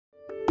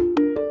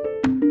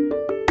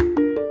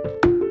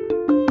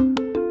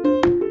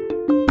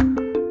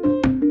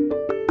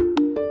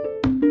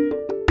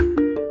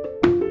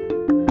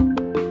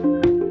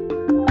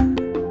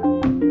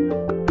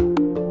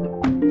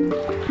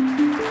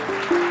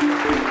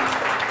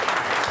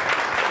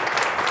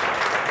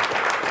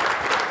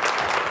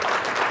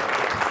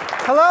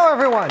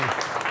Hello, everyone.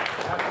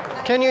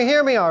 Can you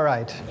hear me all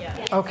right?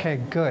 Okay,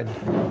 good.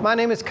 My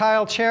name is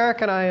Kyle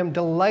Cherrick, and I am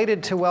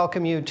delighted to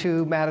welcome you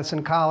to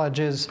Madison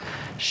College's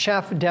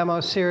Chef Demo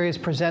Series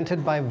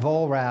presented by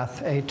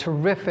Volrath, a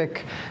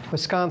terrific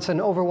Wisconsin,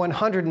 over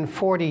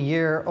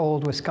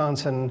 140-year-old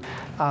Wisconsin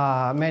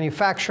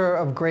manufacturer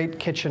of great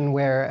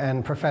kitchenware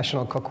and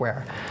professional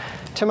cookware.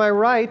 To my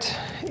right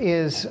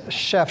is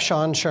Chef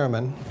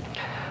Sherman.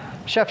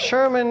 Chef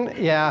Sherman,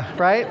 yeah,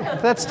 right?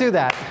 Let's do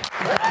that.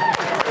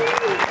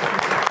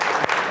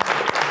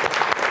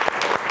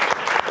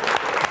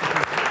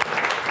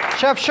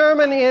 Chef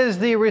Sherman is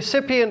the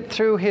recipient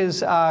through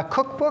his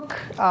cookbook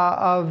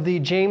of the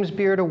James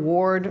Beard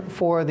Award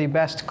for the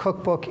Best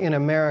Cookbook in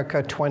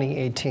America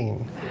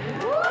 2018.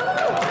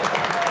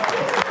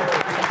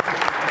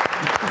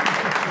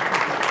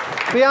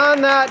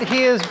 Beyond that,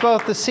 he is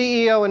both the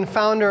CEO and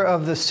founder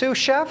of the Sous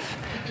Chef,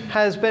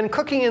 has been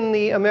cooking in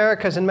the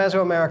Americas and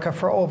Mesoamerica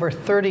for over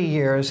 30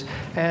 years,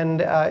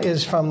 and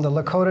is from the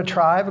Lakota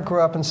tribe, grew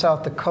up in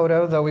South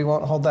Dakota, though we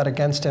won't hold that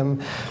against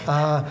him.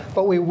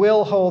 But we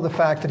will hold the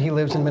fact that he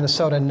lives in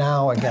Minnesota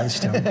now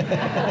against him.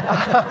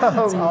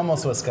 It's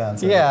almost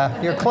Wisconsin.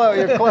 Yeah, you're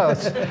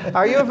close.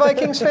 Are you a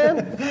Vikings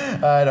fan?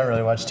 I don't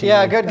really watch TV.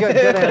 Yeah, good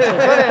answer. Good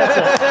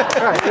answer.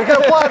 All right, we can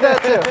applaud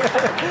that too.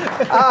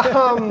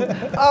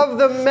 Of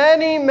the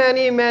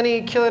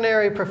many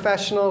culinary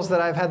professionals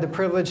that I've had the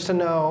privilege to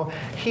know,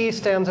 he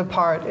stands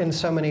apart in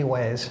so many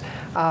ways.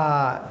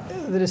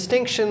 The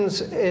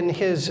distinctions in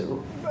his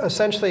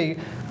essentially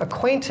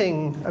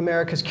acquainting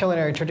America's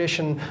culinary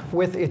tradition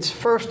with its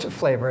first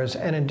flavors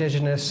and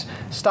indigenous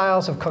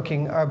styles of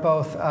cooking are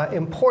both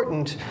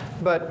important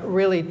but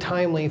really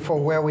timely for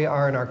where we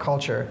are in our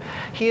culture.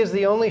 He is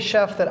the only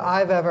chef that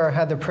I've ever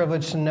had the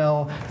privilege to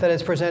know that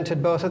is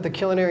presented both at the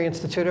Culinary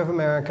Institute of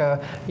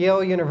America,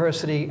 Yale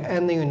University,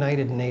 and the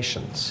United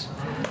Nations.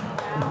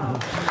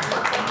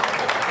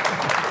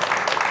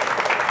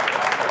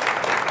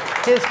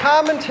 His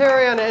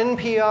commentary on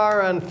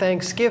NPR on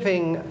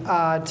Thanksgiving,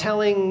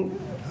 telling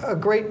a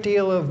great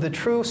deal of the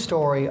true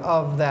story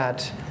of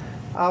that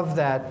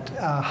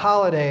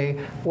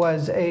holiday,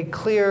 was a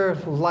clear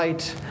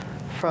light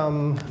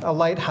from a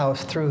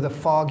lighthouse through the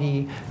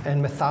foggy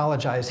and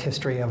mythologized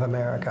history of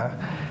America.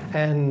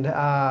 And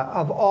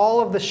of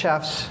all of the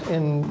chefs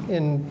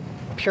in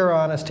pure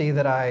honesty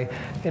that I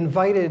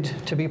invited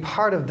to be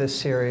part of this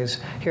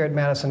series here at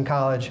Madison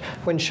College,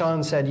 when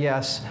Sean said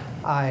yes,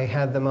 I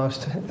had the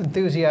most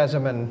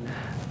enthusiasm and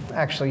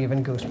actually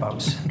even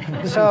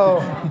goosebumps. So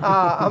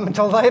I'm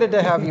delighted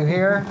to have you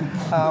here.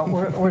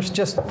 We're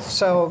just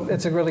so,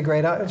 it's a really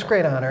great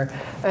honor.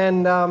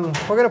 And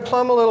we're going to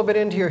plumb a little bit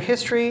into your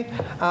history,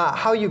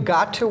 how you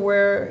got to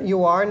where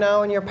you are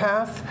now in your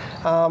path.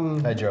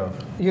 I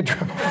drove. You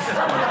drove.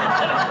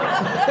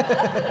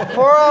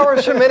 4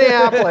 hours from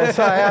Minneapolis,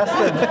 I asked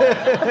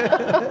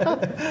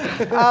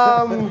him.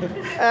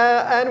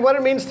 And what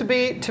it means to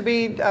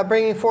be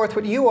bringing forth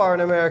what you are in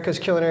America's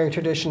culinary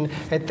tradition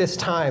at this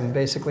time,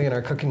 basically, in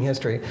our cooking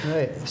history.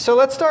 Right. So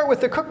let's start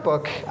with the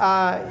cookbook.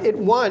 It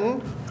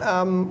won,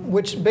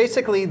 which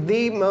basically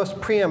the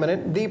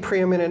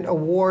preeminent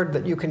award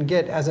that you can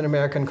get as an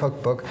American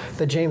cookbook,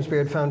 the James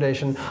Beard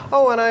Foundation.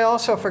 Oh, and I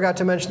also forgot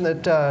to mention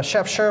that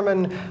Chef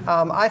Sherman,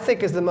 I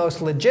think, is the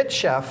most legit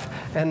chef,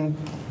 and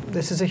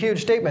this is a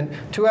huge statement,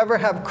 to ever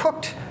have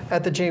cooked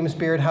at the James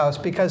Beard House,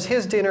 because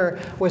his dinner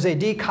was a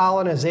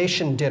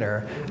decolonization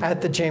dinner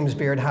at the James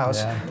Beard House,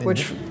 yeah,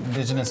 which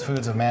indigenous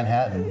foods of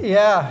Manhattan.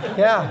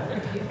 Yeah.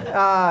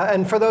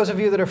 And for those of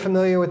you that are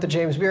familiar with the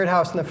James Beard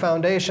House and the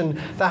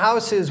foundation, the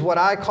house is what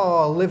I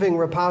call a living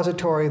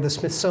repository, the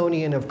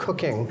Smithsonian of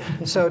cooking.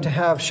 So to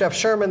have Chef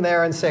Sherman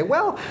there and say,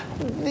 well,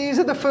 these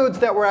are the foods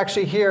that were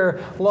actually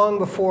here long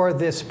before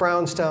this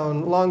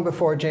brownstone, long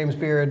before James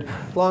Beard,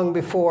 long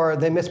before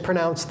they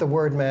mispronounced the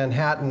word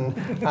Manhattan,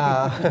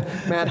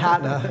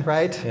 Manhattan,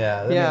 right?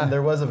 Yeah, I mean,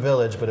 there was a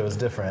village, but it was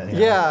different.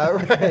 Yeah,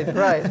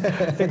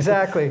 right,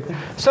 exactly.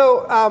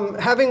 So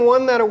having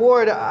won that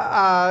award,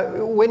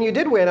 when you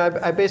did win,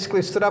 I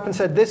basically stood up and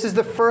said, this is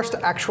the first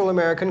actual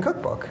American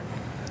cookbook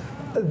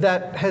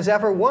that has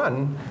ever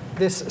won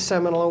this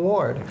seminal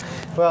award.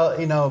 Well,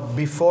 you know,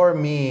 before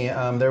me,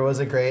 there was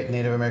a great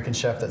Native American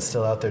chef that's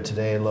still out there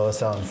today,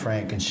 Lois Allen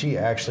Frank, and she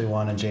actually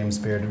won a James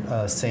Beard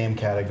same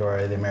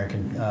category, the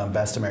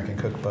Best American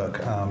Cookbook,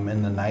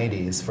 in the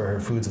 90s for her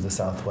Foods of the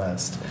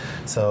Southwest.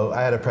 So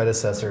I had a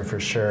predecessor for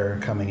sure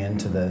coming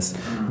into this,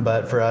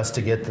 but for us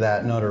to get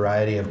that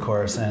notoriety, of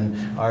course, and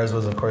ours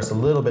was, of course, a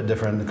little bit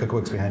different. The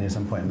cookbook's behind you at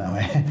some point in that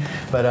way.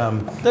 But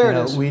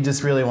we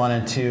just really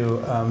wanted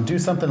to do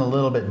something a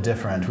little bit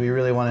different. We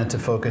really wanted to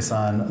focus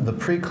on the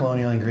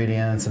pre-colonial ingredients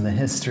ingredients and the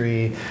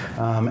history,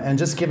 and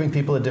just giving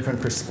people a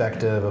different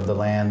perspective of the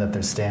land that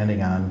they're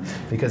standing on.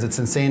 Because it's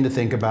insane to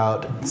think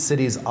about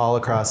cities all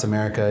across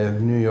America,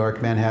 New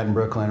York, Manhattan,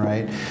 Brooklyn,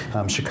 right?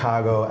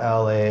 Chicago,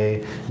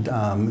 LA,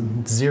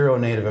 0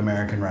 Native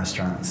American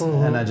restaurants.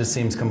 And that just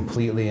seems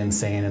completely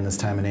insane in this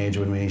time and age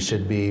when we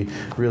should be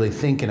really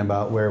thinking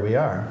about where we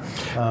are.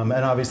 And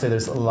obviously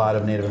there's a lot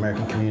of Native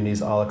American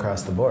communities all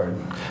across the board.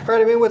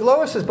 Right, I mean, with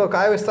Lois's book,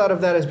 I always thought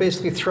of that as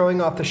basically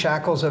throwing off the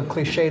shackles of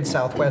cliched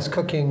Southwest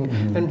cooking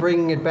and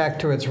bringing it back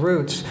to its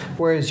roots,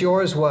 whereas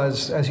yours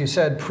was, as you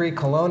said,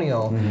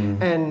 pre-colonial.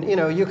 And you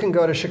know, you can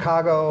go to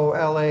Chicago,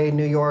 LA,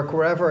 New York,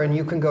 wherever, and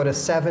you can go to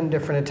 7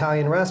 different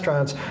Italian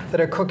restaurants that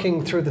are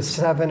cooking through the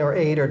 7 or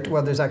 8, or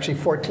well, there's actually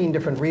 14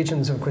 different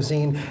regions of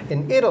cuisine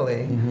in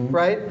Italy,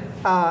 right?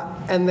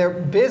 And they're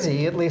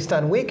busy, at least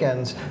on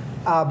weekends.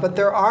 But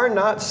there are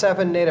not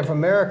 7 Native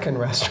American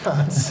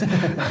restaurants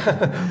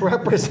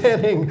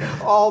representing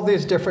all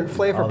these different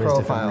flavor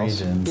profiles.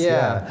 Different regions.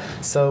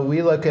 Yeah. So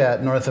we look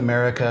at North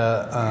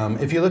America.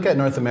 If you look at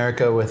North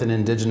America with an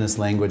indigenous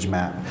language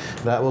map,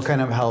 that will kind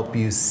of help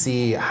you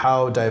see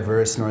how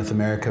diverse North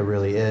America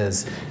really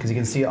is. Because you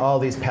can see all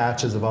these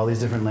patches of all these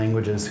different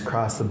languages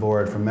across the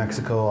board, from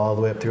Mexico all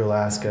the way up through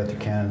Alaska, through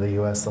Canada,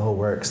 the US, the whole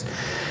works.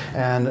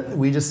 And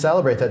we just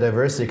celebrate that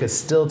diversity because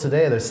still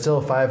today, there's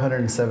still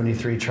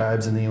 573 tribes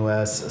in the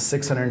US,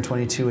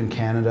 622 in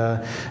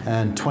Canada,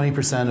 and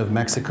 20% of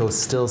Mexico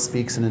still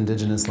speaks an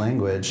indigenous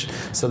language.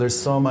 So there's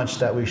so much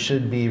that we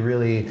should be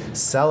really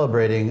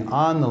celebrating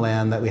on the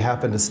land that we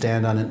happen to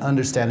stand on, and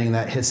understanding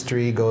that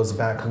history goes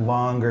back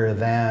longer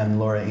than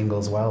Laura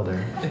Ingalls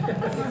Wilder.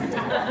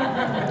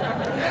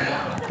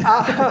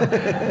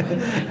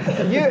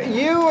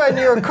 You and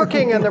your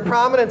cooking and the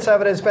prominence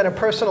of it has been a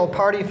personal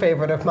party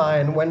favorite of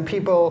mine. When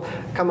people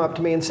come up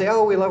to me and say,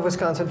 oh, we love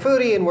Wisconsin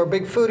foodie, and we're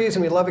big foodies,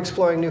 and we love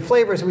exploring new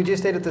flavors. We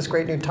just ate at this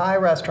great new Thai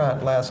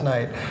restaurant last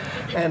night.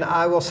 And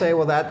I will say,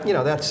 well, that, you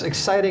know, that's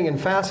exciting and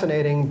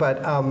fascinating,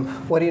 but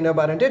what do you know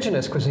about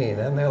indigenous cuisine?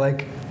 And they're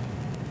like,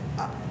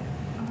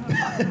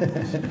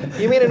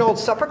 you mean an old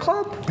supper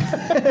club?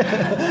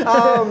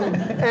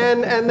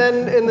 And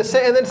then in the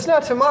same, and it's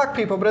not to mock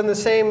people, but in the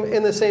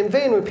same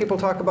vein, when people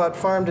talk about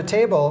farm to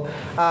table,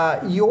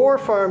 your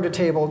farm to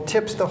table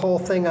tips the whole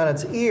thing on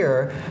its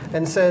ear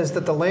and says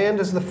that the land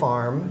is the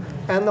farm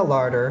and the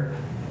larder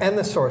and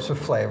the source of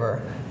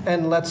flavor.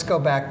 And let's go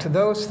back to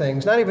those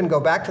things. Not even go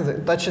back to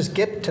let's just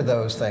get to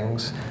those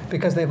things,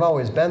 because they've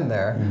always been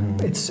there.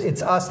 It's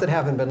us that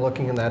haven't been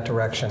looking in that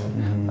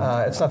direction.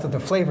 It's not that the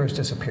flavors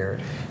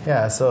disappeared.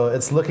 Yeah, so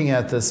it's looking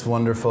at this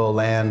wonderful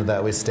land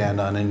that we stand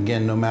on. And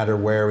again, no matter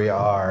where we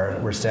are,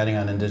 we're standing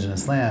on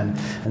indigenous land.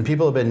 And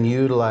people have been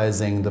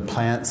utilizing the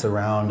plants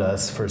around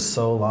us for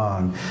so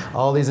long.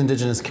 All these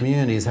indigenous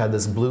communities had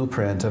this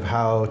blueprint of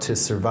how to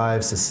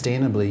survive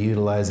sustainably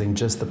utilizing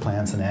just the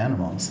plants and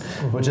animals,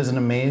 which is an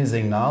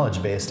amazing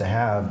knowledge base to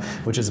have,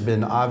 which has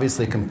been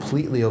obviously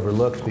completely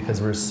overlooked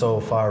because we're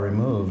so far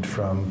removed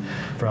from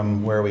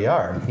where we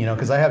are. You know,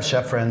 because I have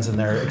chef friends and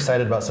they're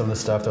excited about some of the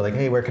stuff. They're like,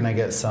 hey, where can I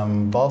get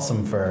some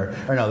balsam fir?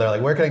 Or no, they're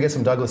like, where can I get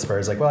some Douglas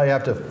firs? Like, well, you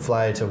have to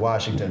fly to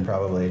Washington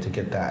probably to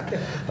get that.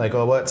 Like,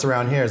 well, what's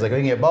around here? It's like, oh,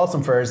 you can get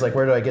balsam firs. Like,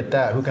 where do I get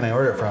that? Who can I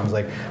order it from? It's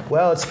like,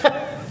 well, it's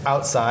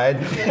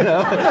outside, you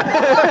know.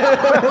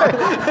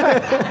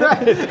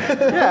 Right.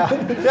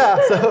 Yeah.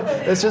 So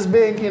it's just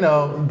being, you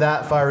know,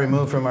 that far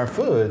removed from our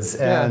foods,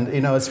 and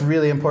you know, it's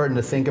really important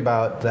to think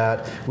about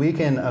that we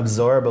can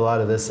absorb a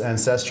lot of this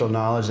ancestral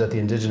knowledge that the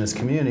indigenous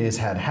communities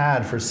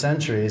had for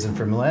centuries and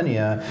for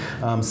millennia,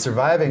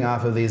 surviving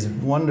off of these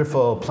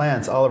wonderful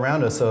plants all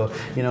around us. So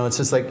you know, it's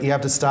just like you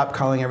have to stop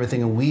calling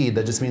everything a weed.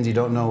 That just means you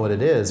don't know what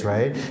it is,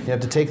 right? You have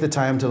to take the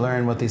time to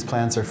learn what these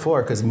plants are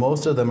for, because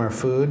most of them are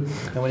food.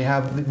 And when you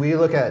have, we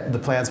look at the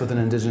plants with an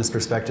indigenous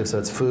perspective, so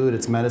it's food,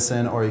 it's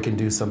medicine, or you can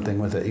do something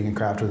with it. You can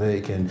craft with it,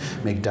 you can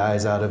make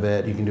dyes out of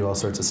it, you can do all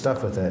sorts of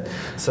stuff with it.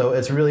 So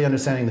it's really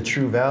understanding the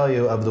true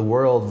value of the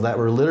world that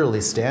we're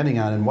literally standing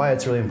on, and why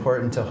it's really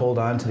important to hold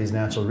on to these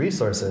natural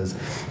resources.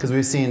 Because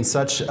we've seen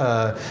such,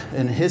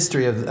 in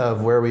history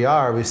of where we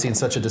are, we've seen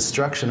such a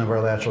destruction of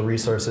our natural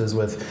resources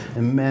with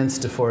immense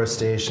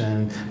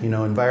deforestation, you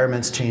know,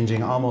 environments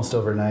changing almost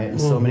overnight in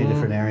so many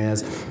different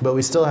areas, but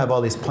we still have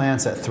all these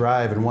plants that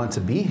thrive and want to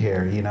be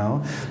here, you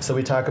know. So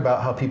we talk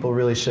about how people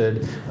really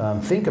should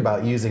think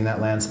about using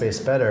that land space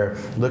better,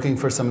 looking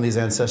for some of these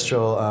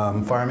ancestral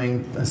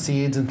farming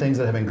seeds and things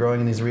that have been growing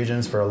in these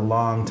regions for a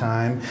long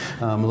time,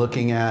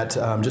 looking at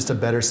just a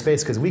better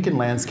space, because we can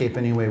landscape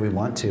any way we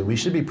want to. We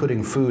should be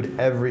putting food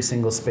every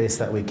single space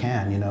that we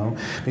can, you know,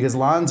 because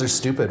lawns are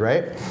stupid,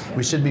 right?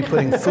 We should be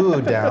putting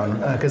food down,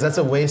 because that's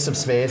a waste of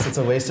space, it's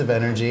a waste of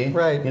energy,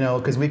 right? You know,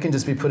 because we can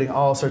just be putting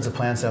all sorts of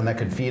plants down that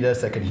could feed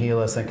us, that can heal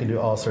us, that can do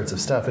all sorts of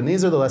stuff. And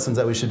these are the lessons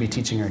that we should be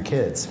teaching our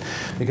kids,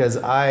 because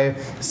I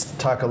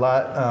talk a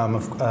lot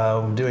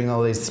of doing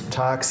all these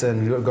talks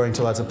and going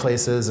to lots of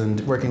places and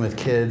working with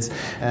kids,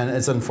 and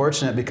it's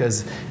unfortunate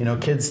because, you know,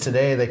 kids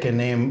today, they can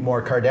name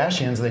more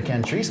Kardashians than they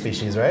can tree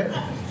species, right?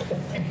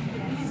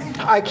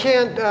 I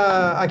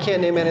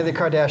can't name any of the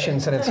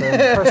Kardashians, and it's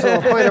a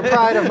personal point of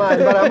pride of mine.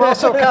 But I'm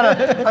also kind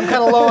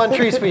of low on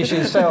tree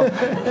species, so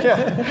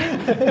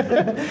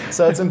yeah.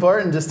 So it's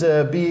important just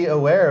to be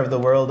aware of the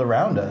world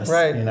around us,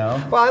 right? You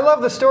know. Well, I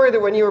love the story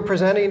that when you were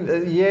presenting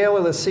at Yale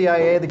or the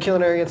CIA, the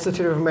Culinary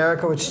Institute of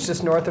America, which is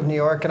just north of New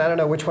York, and I don't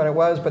know which one it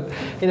was, but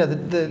you know,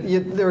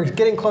 they were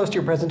getting close to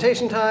your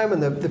presentation time,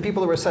 and the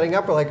people that were setting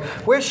up were like,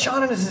 "Where's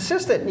Sean and his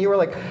assistant?" And you were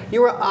like,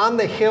 you were on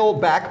the hill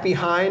back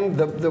behind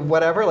the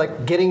whatever,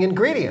 like getting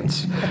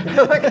ingredients.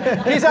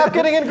 Like, he's out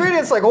getting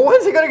ingredients. Like, well,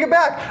 when's he going to get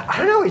back? I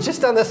don't know. He's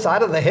just on the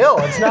side of the hill.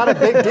 It's not a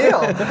big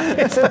deal.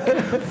 It's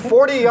like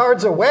 40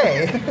 yards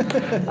away.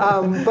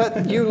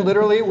 But you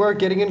literally were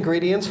getting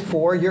ingredients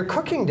for your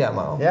cooking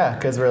demo. Yeah,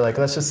 because we're like,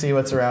 let's just see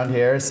what's around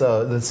here.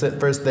 So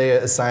first they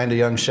assigned a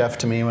young chef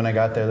to me when I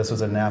got there. This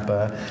was in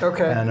Napa.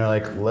 Okay. And they're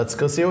like, let's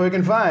go see what we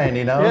can find,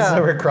 you know? Yeah.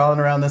 So we're crawling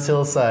around this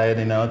hillside,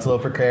 you know, it's a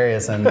little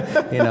precarious, and,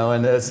 you know,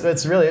 and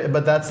it's really,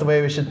 but that's the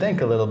way we should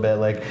think a little bit.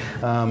 Like,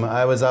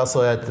 I was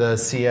also at the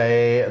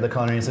CIA, the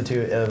Culinary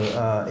Institute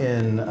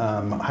in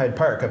Hyde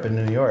Park up in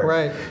New York.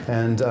 Right.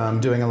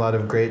 And doing a lot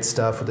of great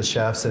stuff with the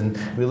chefs, and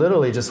we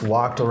literally just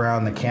walked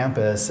around the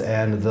campus,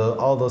 and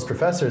all those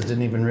professors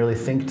didn't even really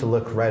think to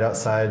look right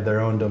outside their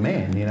own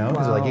domain, you know?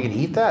 Because wow. like, you can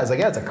eat that? It's like,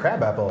 yeah, it's a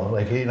crab apple.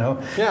 Like, you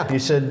know, yeah. You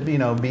should, you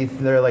know,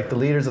 they're like the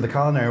leaders of the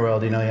culinary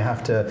world, you know, you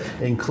have to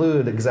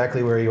include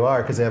exactly where you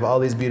are, because they have all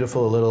these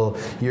beautiful little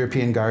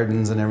European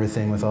gardens and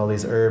everything with all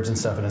these herbs and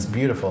stuff, and it's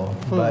beautiful.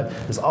 But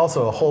there's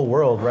also a whole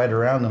world right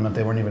around them that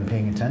they weren't even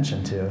paying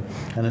attention to.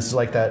 And it's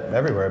like that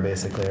everywhere,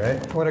 basically,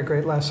 right? What a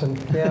great lesson,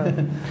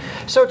 yeah.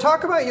 So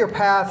talk about your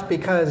path,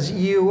 because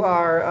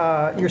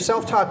you're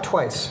self-taught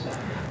twice.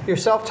 You're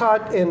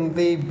self-taught in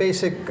the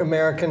basic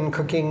American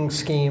cooking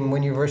scheme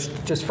when you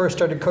just first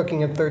started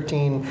cooking at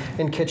 13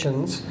 in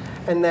kitchens,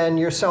 and then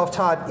you're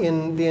self-taught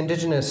in the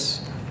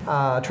indigenous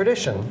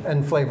tradition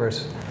and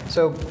flavors.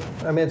 So,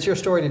 I mean, it's your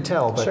story to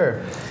tell. But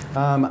sure.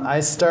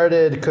 I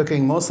started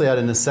cooking mostly out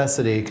of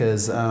necessity,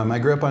 because I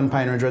grew up on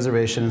Pine Ridge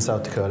Reservation in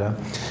South Dakota.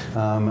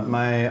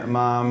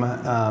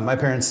 My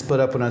parents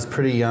split up when I was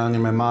pretty young,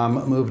 and my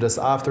mom moved us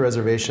off the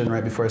reservation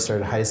right before I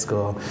started high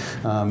school.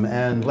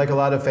 And like a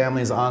lot of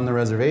families on the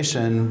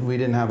reservation, we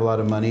didn't have a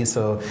lot of money,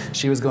 so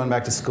she was going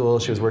back to school.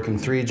 She was working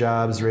 3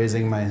 jobs,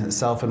 raising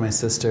myself and my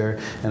sister,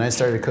 and I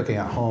started cooking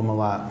at home a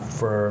lot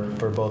for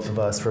both of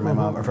us, for my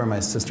mom, or for my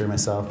sister and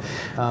myself.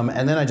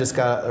 And then I just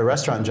got a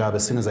restaurant job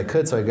as soon as I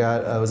could, so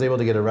I was able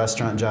to get a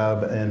restaurant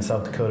job in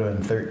South Dakota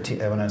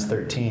when I was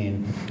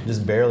 13.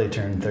 Just barely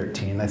turned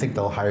 13. I think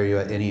they'll hire you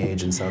at any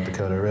age in South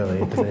Dakota,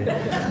 really.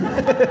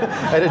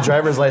 I had a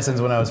driver's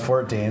license when I was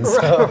 14.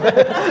 So.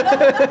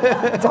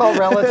 It's all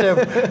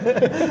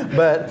relative.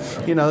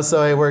 But, you know,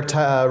 so I worked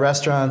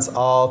restaurants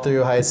all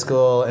through high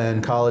school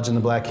and college in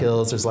the Black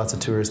Hills. There's lots of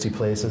touristy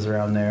places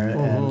around there,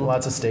 and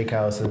lots of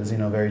steakhouses, you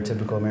know, very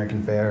typical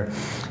American fare.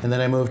 And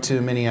then I moved to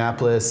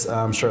Minneapolis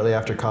shortly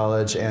after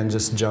college, and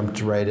just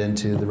jumped right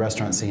into the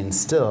restaurant scene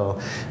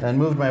still, and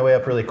moved my way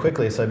up really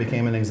quickly. So I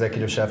became an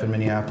executive chef in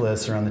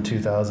Minneapolis around the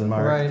 2000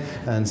 mark, right.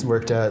 And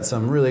worked at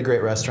some really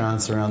great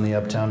restaurants around the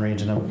uptown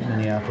region of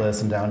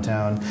Minneapolis and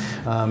downtown,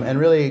 and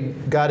really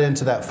got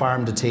into that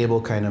farm to table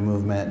kind of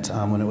movement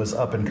when it was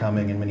up and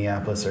coming in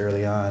Minneapolis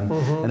early on.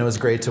 And it was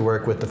great to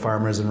work with the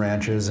farmers and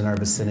ranchers in our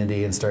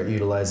vicinity and start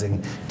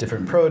utilizing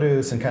different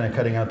produce and kind of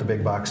cutting out the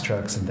big box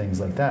trucks and things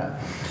like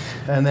that.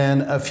 And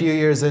then a few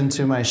years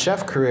into my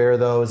chef career,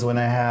 though, is when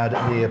I had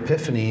the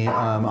epiphany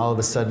all of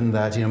a sudden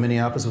that, you know,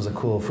 Minneapolis was a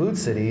cool food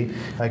city.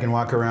 I can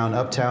walk around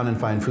uptown and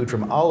find food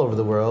from all over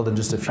the world in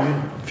just a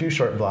few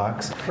short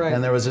blocks. Right.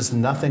 And there was just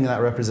nothing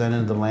that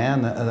represented the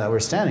land that we're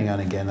standing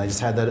on again. I just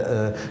had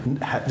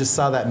that, just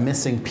saw that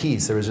missing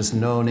piece. There was just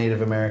no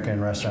Native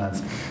American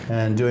restaurants.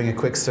 And doing a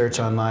quick search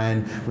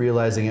online,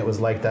 realizing it was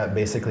like that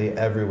basically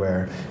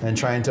everywhere. And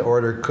trying to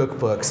order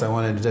cookbooks, I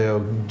wanted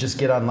to just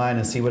get online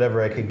and see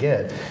whatever I could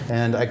get.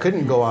 And I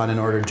couldn't go on and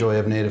order Joy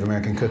of Native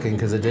American Cooking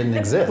because it didn't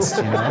exist,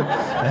 you know?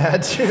 I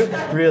had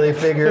to really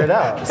figure it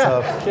out.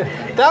 So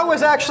that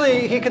was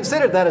actually, he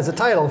considered that as a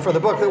title for the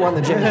book that won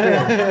the James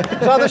Beard.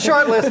 It's on the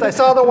short list. I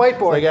saw the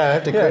whiteboard. So yeah, I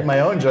have to create my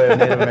own Joy of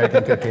Native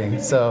American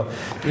Cooking. So,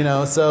 you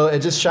know, so it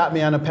just shot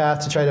me on a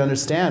path to try to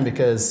understand,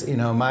 because, you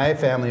know, my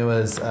family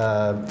was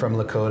from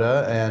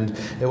Lakota, and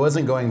it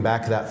wasn't going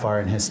back that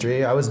far in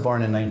history. I was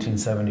born in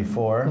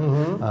 1974.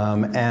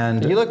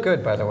 And you look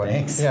good, by the way.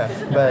 Thanks. Yeah.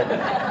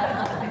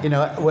 But, you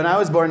know, when I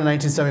was born in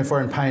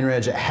 1974 in Pine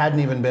Ridge, it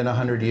hadn't even been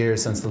 100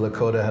 years since the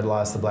Lakota had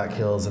lost the Black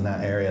Hills in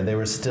that area. They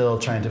were still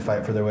trying to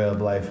fight for their way of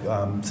life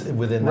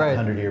within that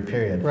 100-year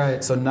period.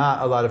 Right. So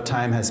not a lot of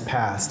time has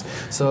passed.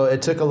 So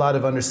it took a lot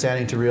of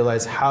understanding to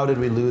realize, how did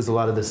we lose a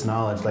lot of this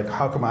knowledge? Like,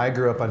 how come I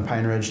grew up on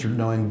Pine Ridge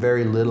knowing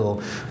very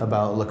little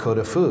about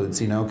Lakota foods,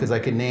 you know? Because I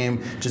could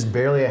name just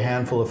barely a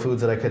handful of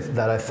foods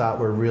that I thought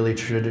were really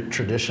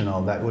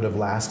traditional, that would have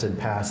lasted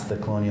past the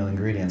colonial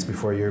ingredients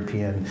before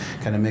European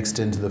kind of mixed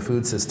into the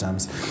food system.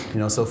 systems. You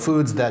know, so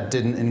foods that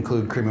didn't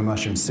include cream of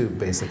mushroom soup,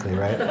 basically,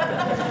 right?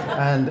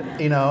 And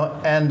you know,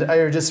 and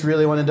I just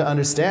really wanted to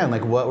understand,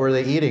 like, what were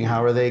they eating?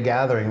 How were they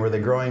gathering? Were they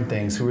growing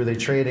things? Who were they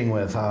trading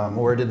with?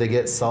 Where did they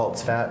get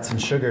salts, fats,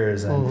 and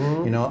sugars?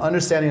 And you know,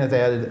 understanding that they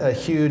had a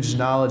huge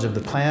knowledge of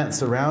the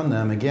plants around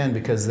them. Again,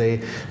 because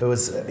we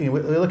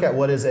look at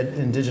what is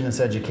indigenous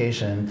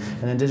education,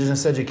 and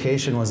indigenous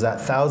education was that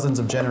thousands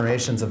of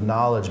generations of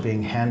knowledge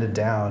being handed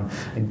down,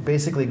 and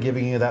basically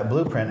giving you that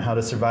blueprint how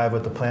to survive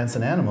with the plants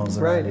and animals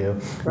around you,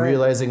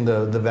 realizing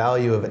the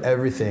value of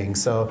everything.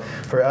 So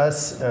for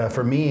us,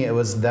 for me, it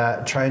was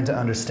that trying to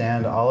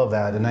understand all of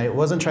that, and I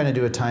wasn't trying to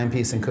do a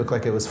timepiece and cook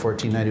like it was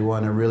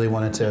 1491. I really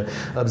wanted to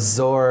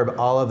absorb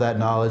all of that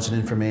knowledge and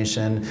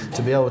information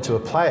to be able to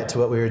apply it to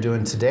what we were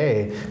doing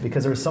today,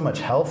 because there was so much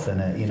health in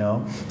it, you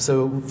know.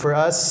 So for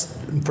us,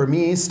 for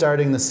me,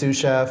 starting the sous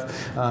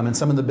chef and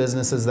some of the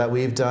businesses that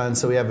we've done,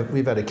 so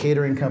we've had a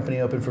catering company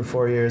open for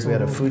 4 years. We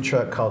had a food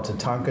truck called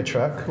Tatanka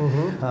Truck,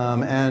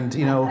 and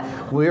you know,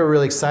 we were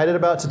really excited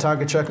about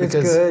Tatanka Truck because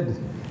it's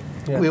good.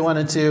 Yeah. We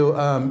wanted to,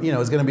 you know, it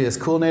was going to be this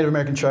cool Native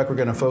American truck. We're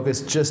going to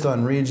focus just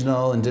on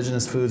regional,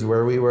 indigenous foods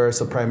where we were,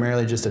 so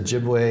primarily just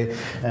Ojibwe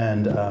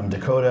and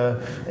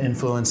Dakota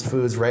influenced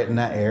foods right in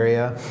that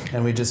area,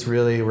 and we just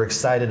really were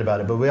excited about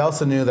it. But we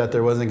also knew that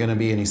there wasn't going to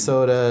be any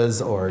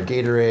sodas or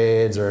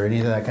Gatorades or any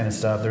of that kind of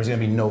stuff. There was going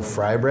to be no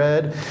fry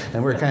bread,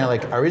 and we were kind of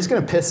like, are we just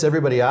going to piss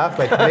everybody off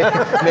by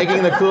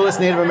making the coolest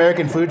Native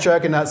American food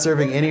truck and not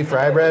serving any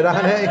fry bread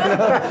on it? You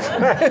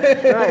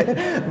know?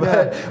 Right.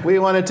 But we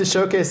wanted to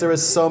showcase there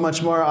was so much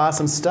more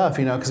awesome stuff,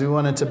 you know, because we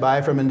wanted to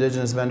buy from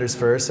indigenous vendors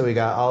first. So we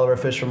got all of our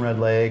fish from Red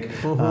Lake,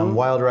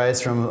 wild rice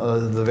from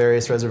the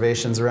various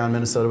reservations around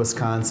Minnesota,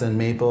 Wisconsin,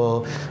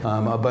 maple,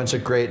 a bunch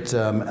of great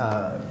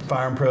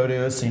farm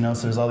produce, you know,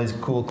 so there's all these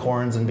cool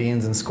corns and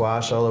beans and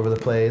squash all over the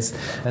place,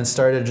 and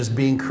started just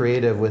being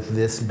creative with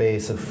this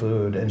base of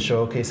food and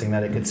showcasing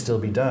that it could still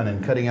be done,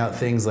 and cutting out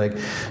things like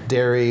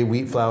dairy,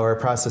 wheat flour,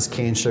 processed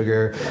cane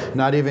sugar,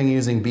 not even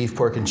using beef,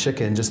 pork, and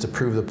chicken, just to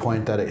prove the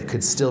point that it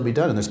could still be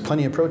done, and there's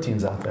plenty of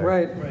proteins out there.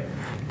 Right.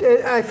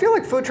 I feel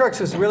like food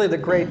trucks is really the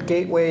great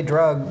gateway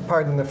drug,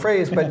 pardon the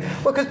phrase, but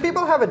well, because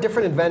people have a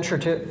different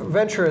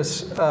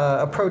adventurous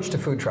approach to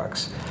food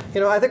trucks. You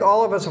know, I think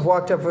all of us have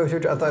walked up to a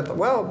food truck. I thought,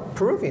 well,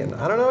 Peruvian,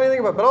 I don't know anything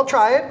about it, but I'll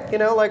try it. You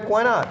know, like,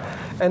 why not?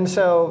 And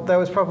so that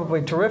was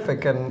probably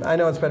terrific, and I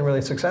know it's been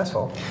really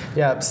successful.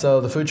 Yeah,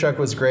 so the food truck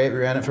was great. We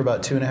ran it for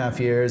about 2.5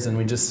 years, and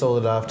we just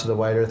sold it off to the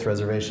White Earth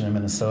Reservation in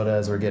Minnesota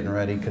as we're getting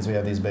ready, because we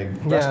have these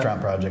big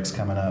restaurant projects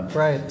coming up.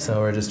 Right. So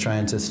we're just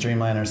trying to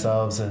streamline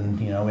ourselves, and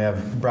you know, we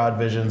have broad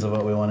visions of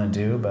what we want to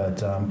do,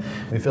 but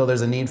we feel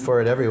there's a need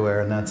for it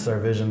everywhere, and that's our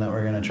vision that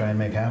we're going to try and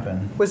make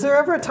happen. Was there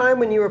ever a time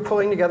when you were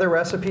pulling together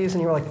recipes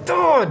and you were like,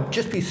 oh, it'd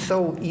just be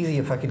so easy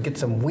if I could get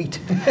some wheat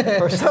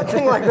or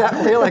something like that,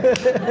 where you're like,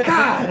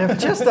 God, if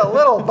just a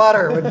little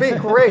butter would be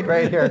great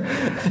right here.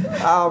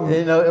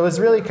 You know, it was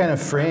really kind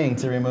of freeing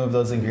to remove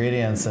those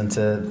ingredients and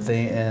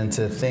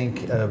to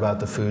think about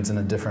the foods in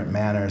a different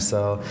manner.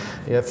 So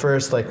at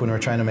first, like when we're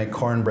trying to make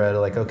cornbread,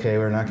 like, okay,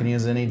 we're not going to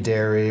use any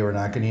dairy, we're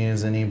not going to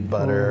use any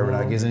butter, we're not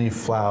going to use any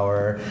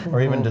flour,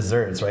 or even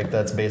desserts, right?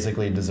 That's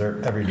basically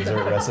every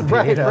dessert recipe.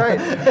 Right, you know?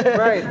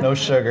 right. No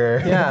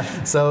sugar. Yeah.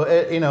 So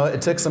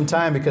it took some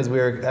time, because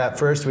at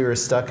first we were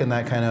stuck in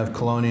that kind of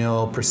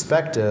colonial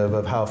perspective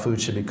of how food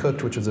should be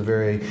cooked, which was a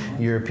very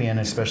European,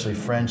 especially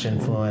French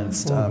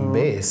influenced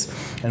base.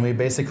 And we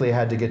basically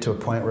had to get to a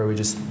point where we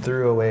just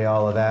threw away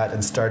all of that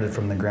and started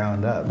from the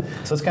ground up.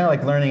 So it's kind of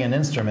like learning an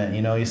instrument,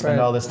 you know, you spend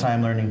all this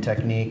time learning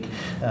technique,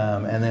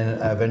 and then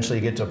eventually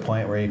you get to a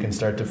point where you can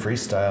start to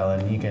freestyle,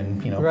 and you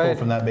can, you know, pull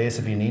from that base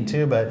if you need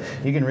to, but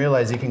you can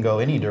realize you can go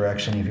any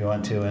direction if you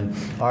want to. And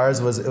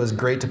ours was, it was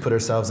great to put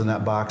ourselves in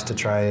that box to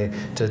try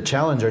to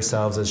challenge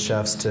ourselves as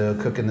chefs to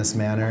cook in this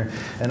manner,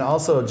 and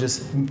also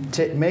just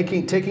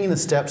taking the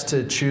steps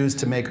to choose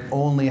to make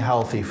only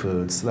healthy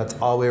foods. That's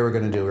all we were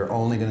going to do. We're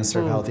only going to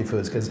serve healthy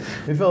foods, because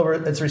we feel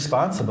it's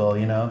responsible,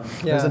 you know.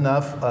 There's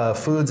enough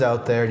foods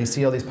out there, and you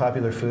see all these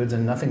popular foods,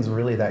 and nothing's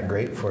really that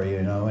great for you,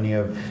 you know. When you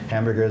have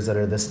hamburgers that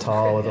are this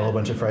tall with a whole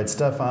bunch of fried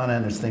stuff on it,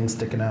 and there's things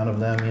sticking out of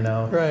them, you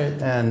know. Right.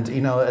 And,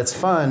 you know, it's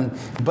fun,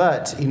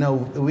 but, you know,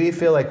 we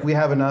feel like we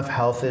have enough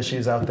health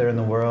issues out there in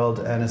the world,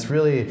 and it's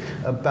really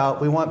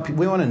about, we want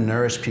to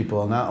nourish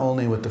people, not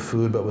only with the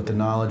food, but with the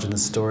knowledge and the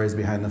stories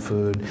behind the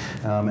food,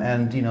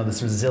 and, you know,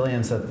 this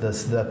resilience that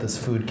this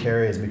food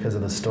carries because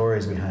of the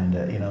stories behind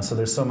it, you know. So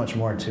there's so much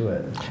more to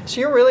it. So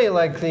you're really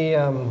like the,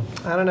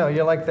 I don't know,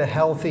 you're like the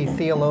healthy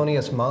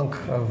Thelonious Monk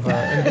of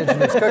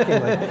indigenous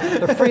cooking. Like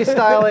the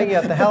freestyling, you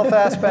have the health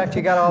aspect,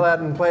 you got all that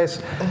in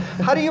place.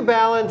 How do you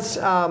balance,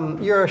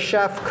 you're a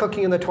chef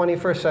cooking in the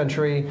 21st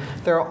century,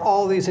 there are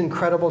all these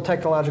incredible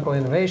technological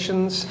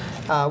innovations,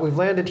 we've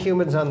landed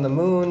humans on the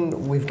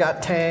moon, we've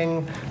got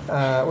Tang,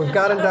 we've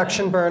got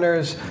induction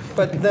burners,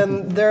 but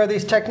then there are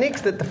these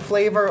techniques that the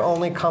flavor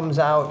only comes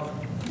out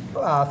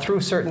through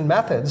certain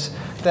methods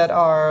that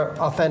are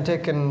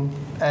authentic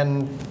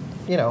and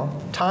you know,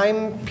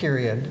 time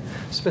period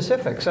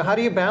specific. So how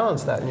do you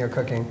balance that in your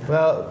cooking?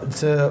 Well,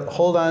 to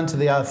hold on to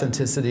the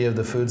authenticity of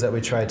the foods that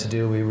we try to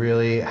do, we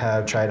really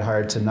have tried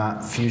hard to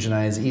not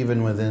fusionize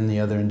even within the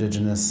other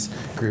indigenous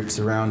groups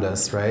around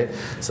us, right?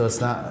 So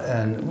it's not,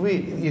 and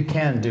you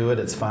can do it,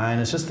 it's fine.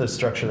 It's just the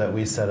structure that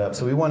we set up.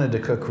 So we wanted to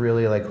cook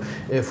really like,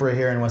 if we're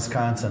here in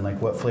Wisconsin,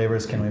 like what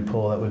flavors can we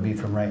pull that would be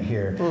from right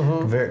here,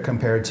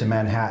 compared to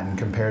Manhattan,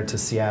 compared to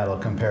Seattle,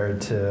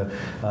 compared to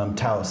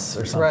Taos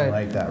or something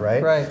like that,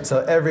 right? Right.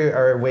 So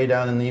or way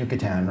down in the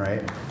Yucatan,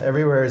 right?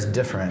 Everywhere is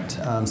different.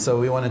 So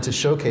we wanted to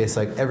showcase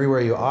like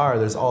everywhere you are,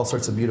 there's all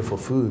sorts of beautiful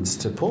foods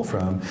to pull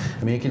from.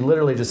 I mean, you can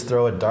literally just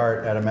throw a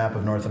dart at a map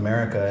of North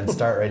America and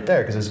start right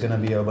there because there's going to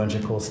be a bunch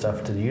of cool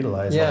stuff to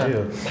utilize and do.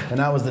 And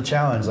that was the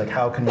challenge, like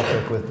how can we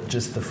cook with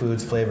just the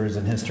foods, flavors,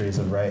 and histories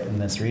of right in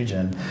this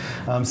region.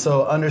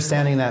 So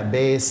understanding that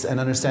base and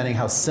understanding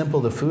how simple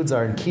the foods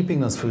are and keeping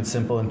those foods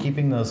simple and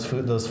keeping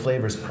those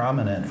flavors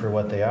prominent for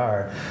what they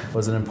are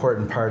was an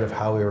important part of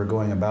how we were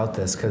going about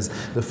this, because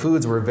the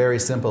foods were very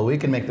simple. We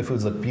can make the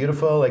foods look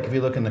beautiful. Like if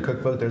you look in the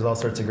cookbook, there's all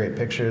sorts of great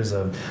pictures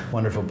of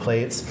wonderful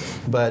plates.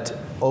 But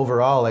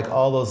overall, like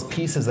all those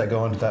pieces that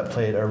go into that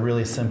plate are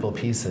really simple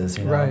pieces.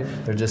 You know?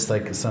 Right. They're just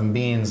like some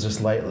beans,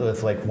 just light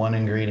with like one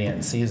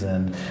ingredient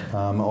seasoned,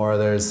 or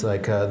there's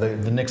like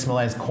the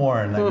nixtamalized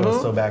corn that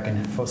goes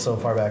so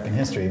far back in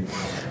history.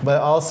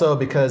 But also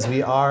because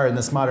we are in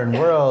this modern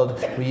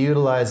world, we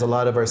utilize a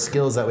lot of our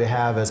skills that we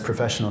have as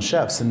professional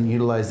chefs and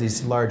utilize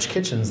these large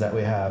kitchens that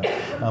we have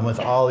with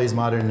all these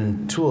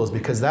modern tools,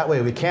 because that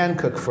way we can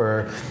cook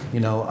for, you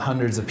know,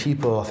 hundreds of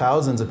people,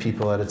 thousands of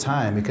people at a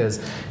time, because,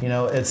 you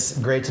know, it's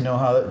great to know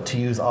how to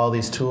use all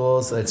these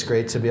tools. It's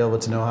great to be able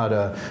to know how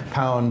to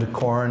pound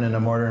corn in a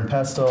mortar and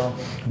pestle,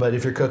 but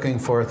if you're cooking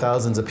for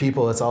thousands of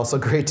people, it's also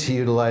great to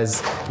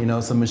utilize, you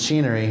know, some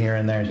machinery here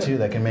and there too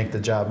that can make the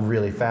job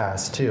really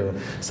fast too.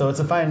 So it's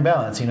a fine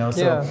balance, you know.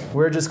 So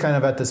we're just kind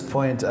of at this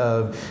point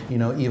of, you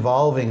know,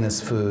 evolving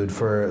this food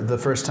for the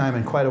first time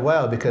in quite a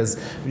while, because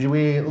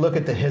we look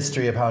at the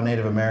history of how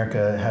Native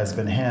America has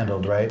been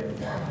handled, right?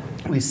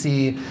 We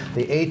see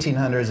the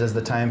 1800s as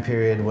the time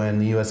period when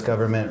the U.S.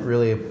 government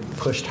really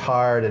pushed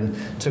hard and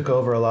took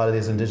over a lot of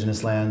these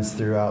indigenous lands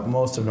throughout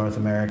most of North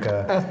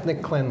America.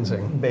 Ethnic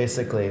cleansing.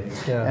 Basically.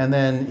 Yeah. And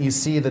then you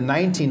see the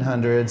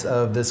 1900s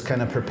of this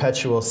kind of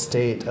perpetual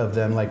state of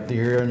them, like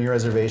you're on your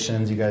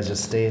reservations, you guys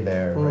just stay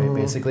there, right,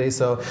 basically.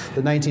 So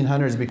the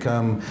 1900s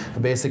become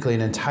basically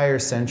an entire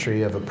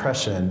century of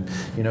oppression,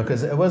 you know,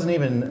 because it wasn't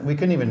even, we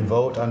couldn't even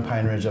vote on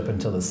Pine Ridge up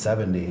until the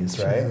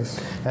 70s, right?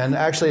 Jesus. And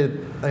actually,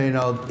 you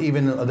know,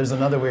 even there's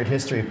another weird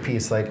history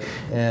piece, like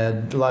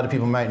a lot of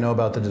people might know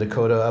about the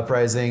Dakota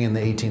uprising in the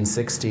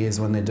 1860s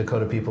when the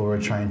Dakota people were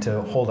trying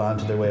to hold on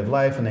to their way of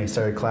life, and they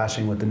started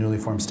clashing with the newly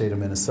formed state of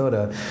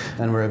Minnesota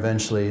and were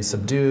eventually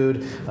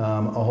subdued.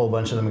 A whole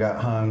bunch of them got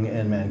hung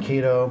in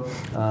Mankato,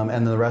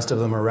 and the rest of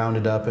them were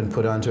rounded up and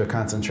put onto a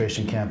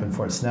concentration camp in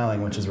Fort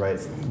Snelling, which is right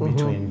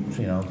between,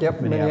 you know,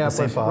 Minneapolis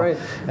and St. Paul. Right.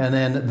 And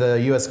then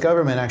the U.S.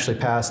 government actually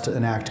passed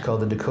an act called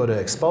the Dakota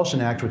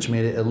Expulsion Act, which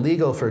made it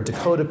illegal for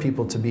Dakota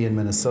people to be in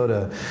Minnesota.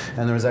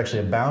 And there was actually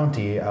a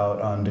bounty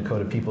out on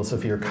Dakota people. So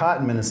if you were caught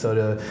in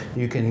Minnesota,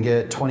 you can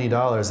get $20,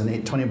 and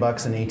 $20 in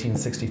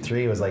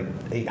 1863 was like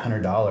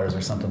 $800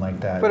 or something like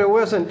that. But it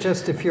wasn't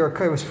just if you're,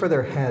 it was for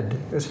their head.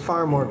 It was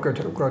far more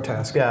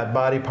grotesque. Yeah,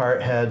 body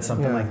part, head,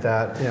 something like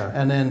that. Yeah.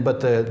 And then,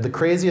 but the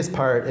craziest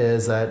part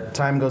is that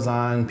time goes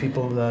on,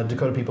 people, the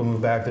Dakota people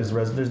move back. There's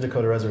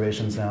Dakota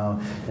reservations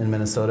now in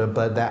Minnesota,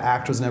 but that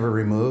act was never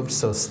removed.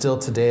 So still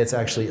today, it's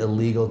actually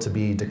illegal to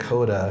be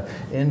Dakota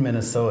in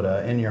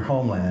Minnesota, in your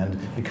homeland,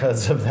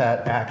 because of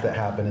that act that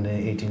happened in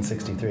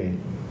 1863.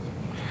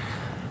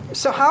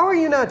 So how are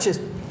you not just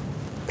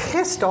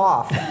pissed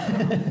off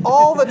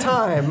all the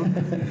time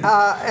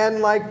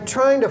and like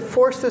trying to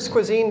force this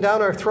cuisine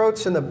down our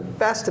throats in the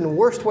best and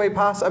worst way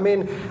possible? I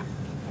mean,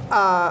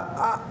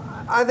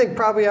 I think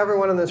probably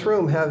everyone in this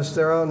room has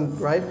their own,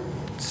 right,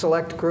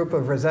 select group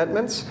of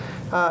resentments.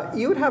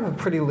 You would have a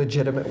pretty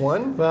legitimate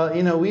one. Well,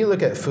 you know, we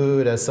look at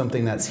food as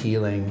something that's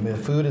healing.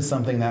 Food is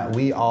something that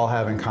we all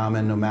have in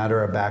common, no matter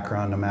our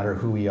background, no matter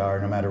who we are,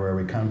 no matter where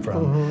we come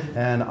from.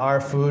 And our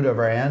food of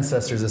our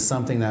ancestors is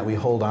something that we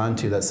hold on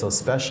to that's so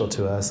special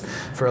to us.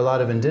 For a lot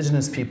of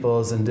indigenous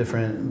peoples in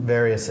different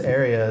various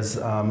areas,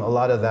 a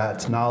lot of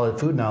that knowledge,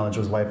 food knowledge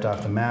was wiped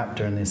off the map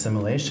during the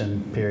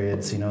assimilation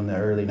periods, you know, in the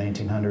early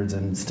 1900s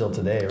and still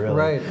today, really.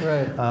 Right,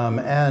 right.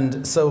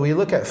 And so we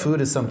look at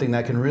food as something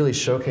that can really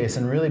showcase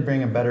and really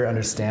bring a better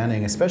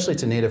understanding, especially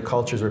to Native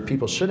cultures, where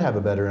people should have a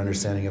better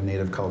understanding of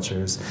Native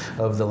cultures,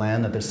 of the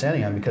land that they're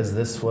standing on, because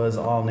this was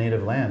all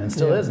Native land and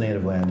still is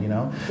Native land, you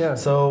know? Yeah.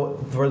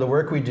 So for the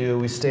work we do,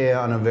 we stay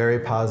on a very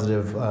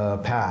positive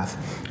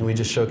path, and we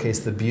just showcase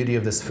the beauty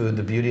of this food,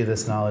 the beauty of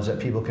this knowledge that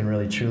people can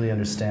really truly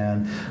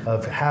understand,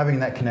 of having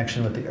that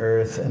connection with the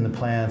earth and the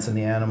plants and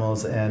the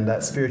animals and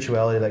that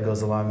spirituality that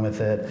goes along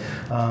with it,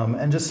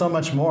 and just so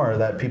much more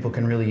that people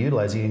can really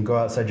utilize. You can go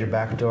outside your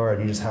back door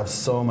and you just have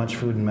so much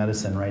food and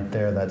medicine right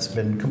there that's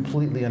been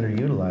completely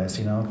underutilized,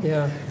 you know?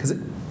 Yeah. Because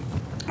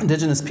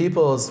indigenous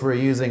peoples were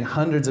using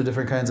hundreds of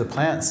different kinds of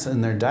plants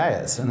in their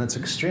diets, and it's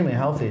extremely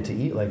healthy to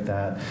eat like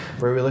that.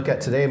 Where we look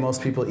at today,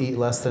 most people eat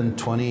less than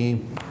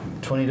 20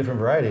 different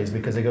varieties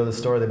because they go to the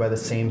store, they buy the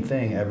same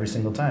thing every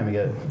single time. You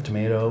get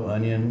tomato,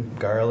 onion,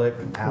 garlic,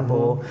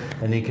 apple,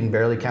 and you can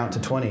barely count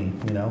to 20,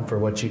 you know, for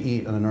what you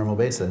eat on a normal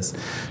basis.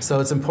 So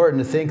it's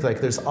important to think like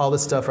there's all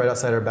this stuff right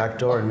outside our back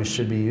door, and we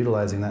should be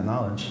utilizing that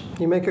knowledge.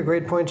 You make a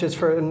great point just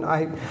for, and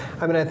I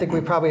mean, I think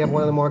we probably have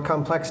one of the more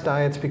complex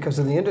diets because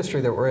of the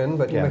industry that we're in,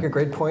 but you make a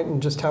great point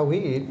in just how we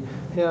eat.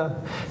 Yeah.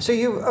 So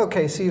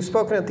you've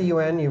spoken at the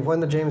UN, you've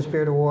won the James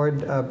Beard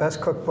Award,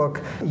 Best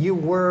Cookbook. You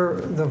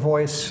were the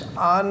voice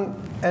on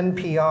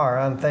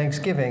NPR on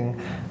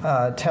Thanksgiving,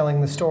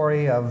 telling the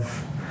story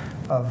of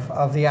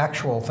the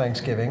actual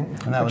Thanksgiving.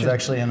 And that was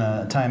actually in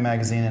a Time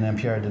magazine, and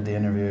NPR did the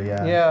interview,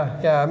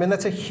 Yeah, I mean,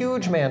 that's a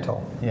huge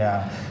mantle.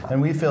 Yeah,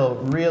 and we feel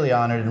really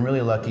honored and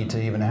really lucky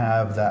to even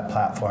have that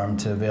platform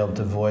to be able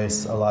to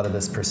voice a lot of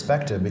this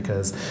perspective,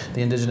 because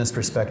the indigenous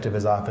perspective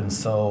is often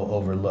so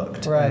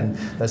overlooked. Right. And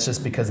that's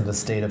just because of the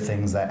state of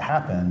things that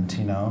happened,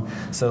 you know.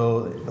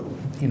 So,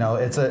 you know,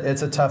 it's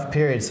a tough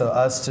period. So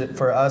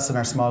for us and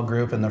our small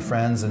group and the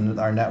friends and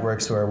our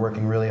networks who are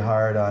working really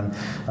hard on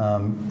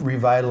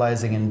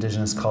revitalizing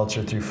indigenous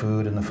culture through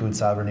food and the food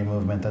sovereignty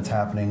movement that's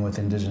happening with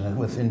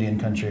Indian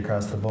country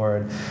across the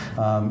board.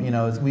 You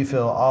know, we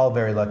feel all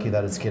very lucky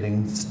that it's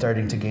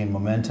starting to gain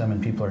momentum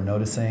and people are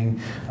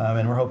noticing,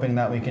 and we're hoping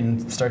that we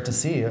can start to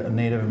see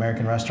Native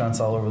American restaurants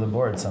all over the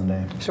board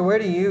someday. So where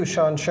do you,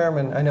 Sean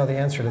Sherman, I know the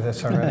answer to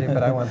this already,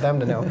 but I want them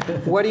to know.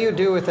 What do you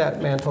do with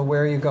that mantle?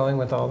 Where are you going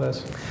with all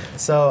this?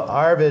 So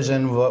our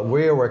vision, what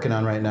we're working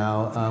on right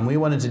now, we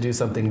wanted to do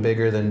something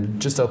bigger than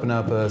just open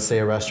up, say,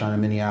 a restaurant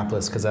in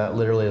Minneapolis, because that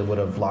literally would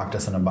have locked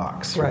us in a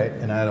box, right?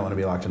 And I don't want to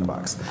be locked in a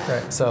box.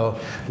 Right. So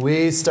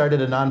we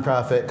started a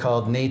nonprofit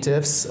called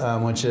Natives,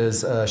 which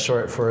is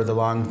short for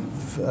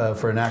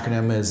for an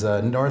acronym is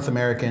North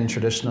American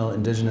Traditional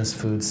Indigenous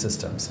Food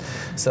Systems.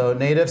 So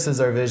Natives is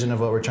our vision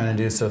of what we're trying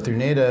to do. So through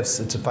Natives,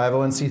 it's a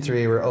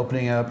 501c3. We're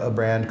opening up a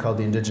brand called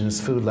the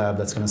Indigenous Food Lab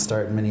that's going to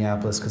start in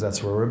Minneapolis because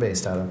that's where we're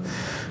based out of.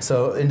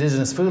 So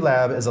Indigenous Food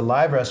Lab is a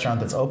live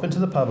restaurant that's open to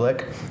the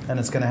public, and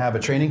it's going to have a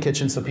training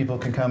kitchen so people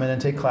can come in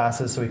and take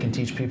classes, so we can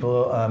teach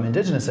people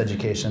indigenous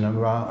education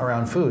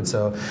around food.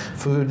 So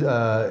food,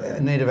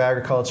 native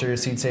agriculture,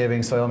 seed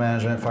saving, soil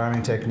management,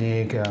 farming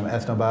technique,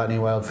 ethnobotany,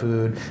 wild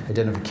food,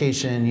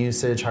 identification,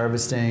 usage,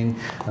 harvesting,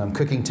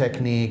 cooking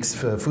techniques,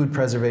 food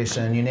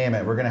preservation, you name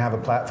it. We're going to have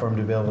a platform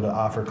to be able to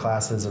offer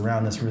classes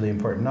around this really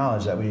important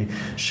knowledge that we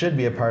should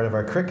be a part of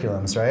our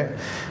curriculums, right?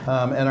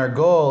 And our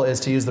goal is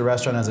to use the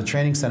restaurant as a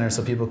training center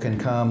so people can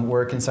come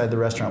work inside the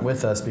restaurant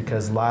with us,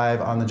 because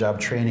live on-the-job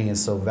training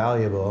is so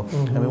valuable,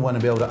 and we want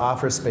to be able to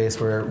offer space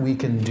where we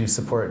can do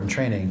support and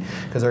training,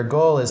 because our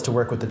goal is to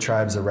work with the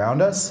tribes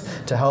around us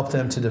to help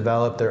them to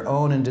develop their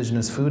own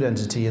indigenous food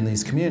entity in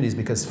these communities,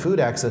 because food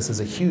access is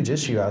a huge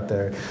issue out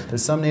there.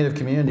 There's some native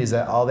communities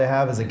that all they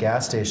have is a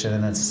gas station,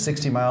 and it's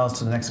 60 miles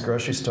to the next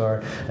grocery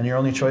store, and your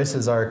only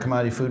choices are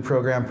commodity food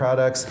program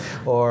products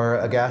or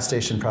a gas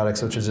station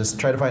products, which is just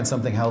try to find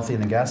something healthy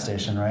in a gas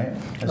station, right?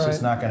 It's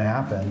just not going to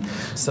happen.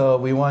 So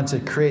we want to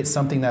create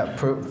something that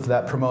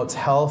promotes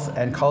health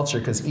and culture,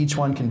 because each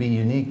one can be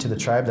unique to the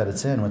tribe that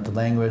it's in, with the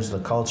language, the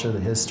culture, the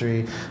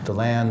history, the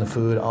land, the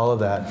food, all of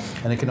that.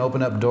 And it can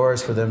open up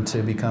doors for them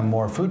to become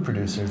more food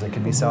producers. They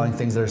can be selling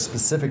things that are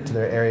specific to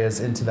their areas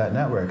into that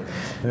network.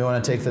 And we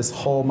want to take this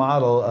whole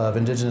model of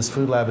Indigenous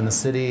Food Lab in the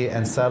city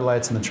and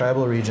satellites in the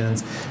tribal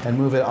regions and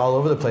move it all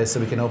over the place, so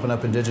we can open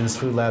up Indigenous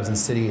Food Labs in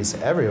cities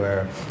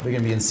everywhere. We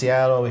can be in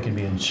Seattle, we can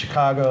be in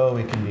Chicago,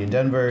 we can be in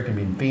Denver, we can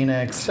be in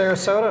Phoenix.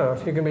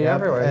 Sarasota, you can be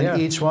everywhere.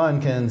 And each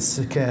one can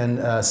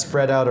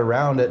spread out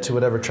around it to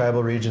whatever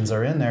tribal regions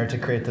are in there to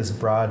create this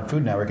broad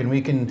food network. And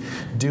we can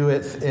do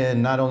it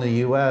in not only the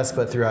U.S.,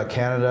 but throughout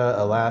Canada,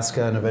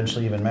 Alaska, and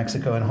eventually even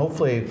Mexico, and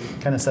hopefully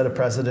kind of set a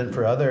precedent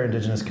for other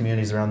indigenous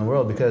communities around the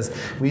world, because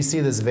we see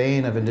this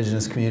vein of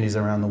indigenous communities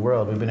around the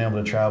world. We've been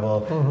able to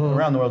travel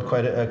around the world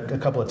quite a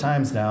couple of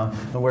times now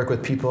and work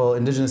with people,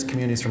 indigenous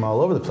communities from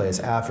all over the place: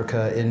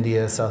 Africa,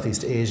 India,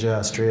 Southeast Asia,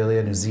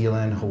 Australia, New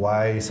Zealand,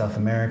 Hawaii, South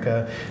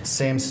America.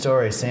 Same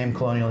story, same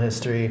colonial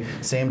history,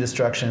 same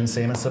destruction,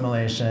 same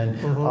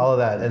assimilation, all of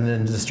that. And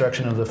then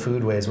destruction of the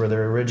foodways, where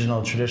their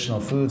original traditional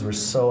foods were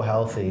so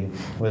healthy,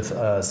 with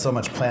so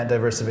much plant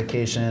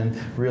diversification,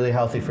 really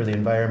healthy for the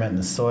environment and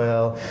the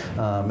soil,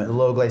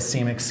 low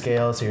glycemic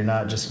scale, so you're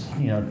not just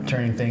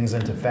turning things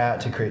into fat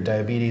to create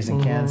diabetes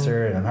and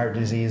cancer and heart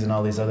disease and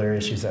all these other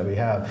issues that we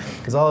have.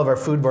 Because all of our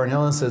foodborne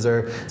illnesses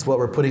it's what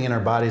we're putting in our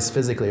bodies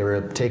physically.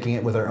 We're taking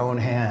it with our own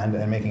hand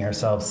and making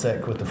ourselves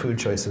sick with the food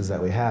choices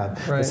that we have.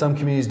 Right. But some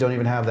communities don't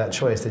even have that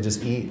choice. They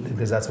just eat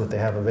because that's what they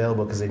have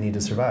available, because they need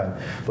to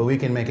survive. But we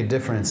can make a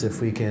difference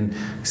if we can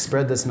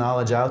spread this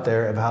knowledge out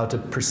there how to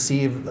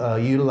perceive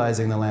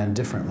utilizing the land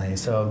differently.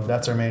 So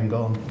that's our main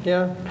goal.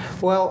 Yeah.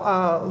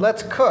 Well,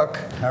 let's cook.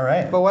 All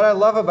right. But what I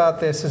love about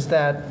this is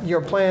that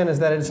your plan is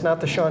that it's not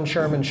the Sean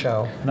Sherman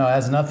show. No, it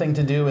has nothing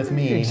to do with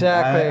me.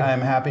 Exactly.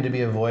 I'm happy to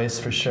be a voice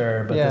for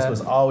sure, but this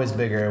was always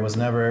bigger. It was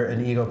never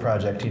an ego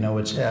project,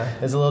 which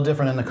is a little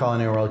different in the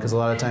culinary world, because a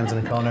lot of times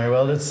in the culinary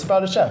world, it's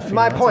about a chef.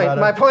 My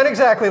point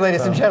exactly,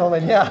 ladies and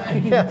gentlemen.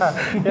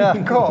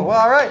 Yeah, cool. Well,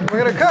 all right,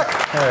 we're gonna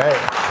cook. All right.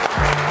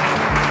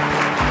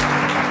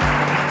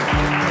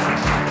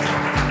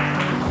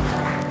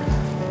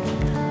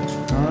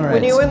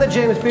 When you win the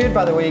James Beard,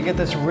 by the way, you get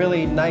this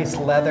really nice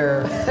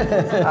leather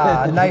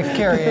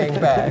knife-carrying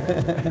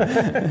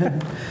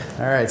bag.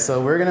 All right,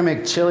 so we're gonna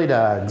make chili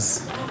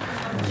dogs.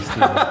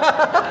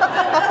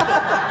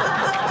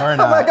 Or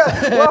not. Oh my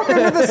God! Welcome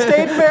to the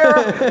State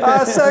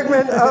Fair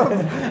segment of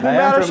the I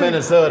am from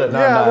Minnesota. No,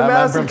 the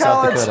Madison I'm from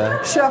College South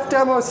Dakota. Chef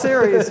Demo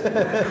Series.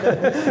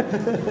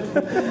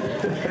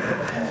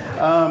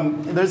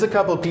 There's a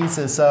couple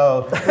pieces.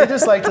 So we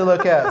just like to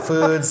look at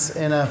foods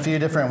in a few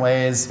different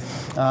ways.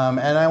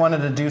 And I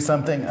wanted to do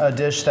a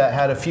dish that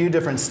had a few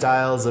different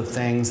styles of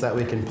things that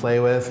we can play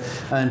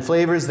with, and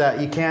flavors that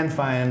you can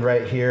find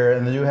right here,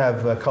 and they do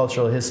have a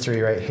cultural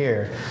history right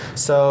here.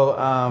 So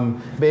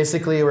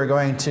basically we're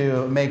going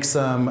to make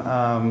some,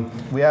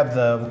 we have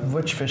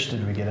which fish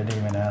did we get? I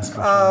didn't even ask.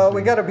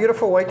 We got a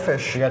beautiful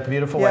whitefish. We got the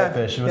beautiful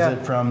whitefish. Was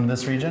it from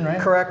this region, right?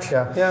 Correct,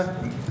 yeah.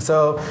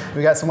 So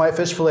we got some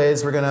whitefish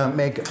fillets. We're gonna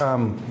make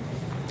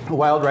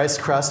wild rice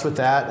crust with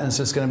that, and it's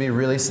just going to be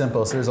really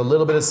simple. So there's a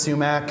little bit of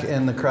sumac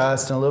in the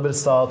crust and a little bit of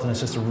salt, and it's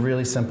just a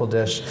really simple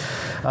dish.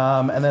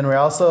 And then we're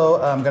also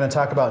going to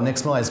talk about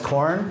nixtamalized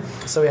corn.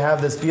 So we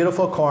have this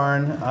beautiful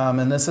corn,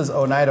 and this is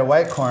Oneida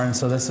white corn.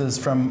 So this is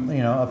from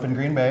up in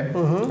Green Bay,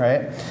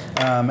 right?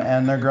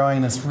 And they're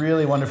growing this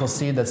really wonderful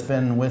seed that's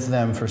been with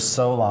them for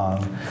so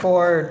long.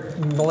 For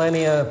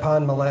millennia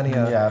upon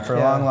millennia. Yeah, for a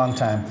long, long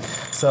time.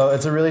 So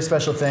it's a really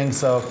special thing.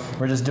 So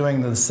we're just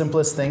doing the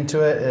simplest thing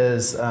to it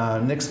is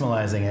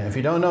nixtamalizing it. If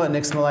you don't know what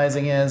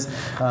nixtamalizing is,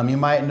 you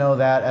might know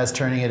that as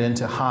turning it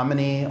into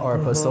hominy or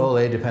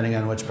pozole, depending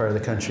on which part of the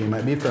country you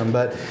might be from.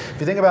 But if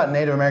you think about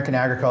Native American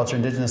agriculture,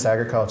 indigenous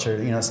agriculture,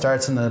 it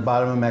starts in the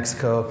bottom of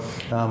Mexico,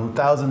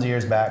 thousands of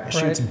years back,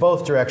 shoots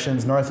both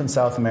directions, North and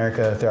South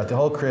America, throughout the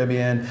whole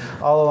Caribbean,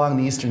 all along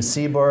the eastern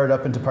seaboard,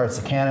 up into parts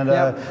of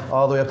Canada,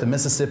 all the way up the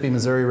Mississippi,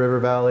 Missouri River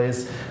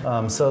valleys.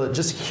 So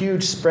just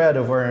huge spread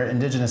of where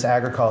indigenous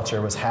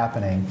agriculture was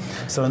happening.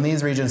 So in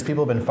these regions,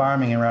 people have been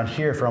farming around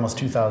here for almost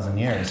 2,000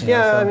 years.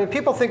 I mean,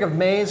 people think of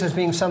maize as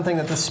being something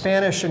that the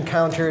Spanish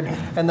encountered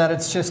and that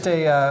it's just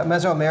a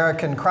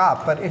Mesoamerican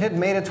crop, but it had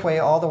made its way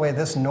all the way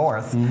this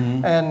north.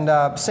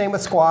 And same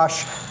with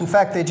squash. In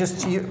fact,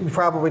 you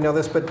probably know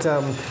this, but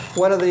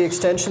one of the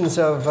extensions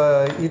of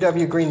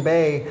UW Green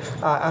Bay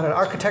on an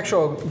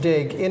architectural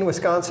dig in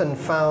Wisconsin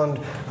found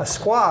a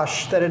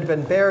squash that had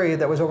been buried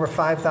that was over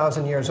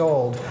 5,000 years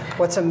old.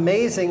 What's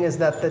amazing is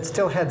that it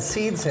still had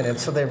seeds in it,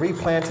 so they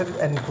replanted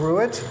and grew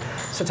it.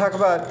 So talk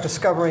about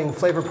discovering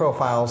flavor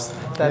profiles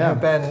that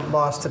have been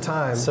lost to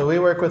time. So we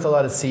work with a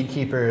lot of seed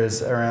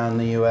keepers around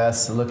the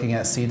U.S. looking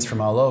at seeds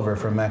from all over,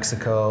 from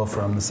Mexico,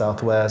 from the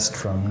Southwest,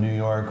 from New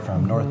York,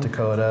 from North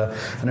Dakota,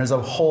 and there's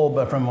a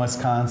whole, from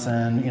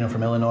Wisconsin,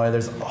 from Illinois,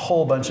 there's a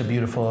whole bunch of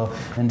beautiful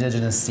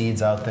indigenous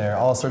seeds out there,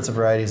 all sorts of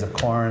varieties of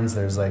corns.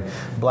 There's like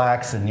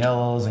blacks and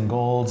yellows and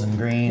golds and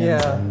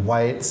greens and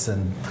whites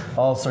and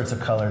all sorts of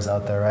colors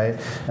out there, right?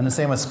 And the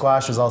same with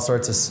squash, there's all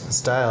sorts of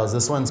styles.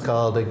 This one's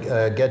called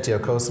Getio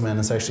Kosaman.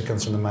 This actually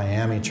comes from the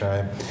Miami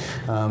tribe.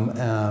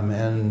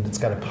 And it's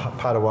got a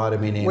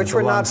Potawatomi name. Which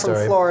we're not from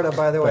Florida,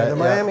 by the way. The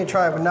Miami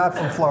tribe are not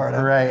from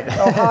Florida. Right.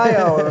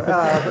 Ohio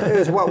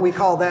is what we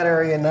call that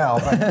area now,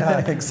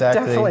 but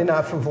exactly. Definitely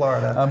not from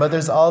Florida. But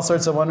there's all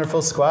sorts of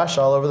wonderful squash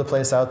all over the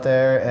place out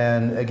there,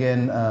 and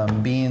again,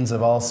 beans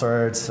of all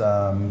sorts,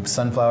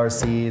 sunflower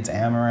seeds,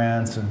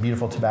 amaranths, and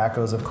beautiful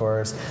tobaccos, of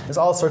course. There's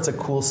all sorts of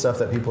cool stuff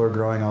that people are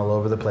growing all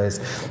over the place.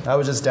 I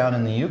was just down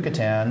in the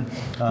Yucatan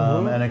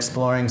and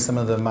exploring some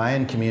of the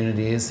Mayan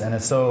communities, and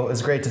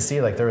it's great to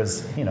see, like, there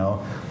was,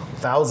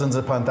 thousands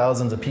upon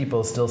thousands of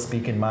people still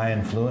speaking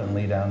Mayan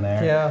fluently down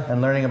there.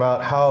 And learning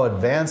about how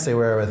advanced they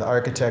were with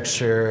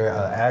architecture,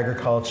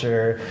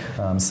 agriculture,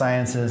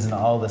 sciences, and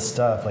all this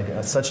stuff. Like,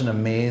 such an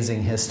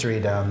amazing history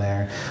down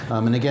there.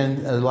 And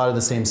again, a lot of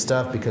the same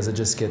stuff because it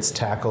just gets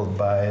tackled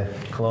by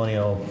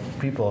colonial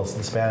peoples,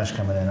 the Spanish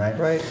coming in, right?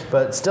 Right.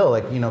 But still,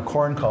 like,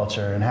 corn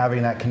culture and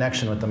having that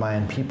connection with the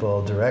Mayan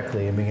people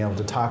directly and being able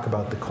to talk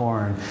about the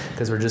corn,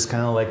 because we're just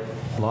kind of like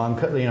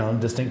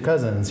distant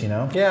cousins,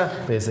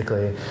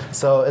 basically.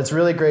 So it's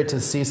really great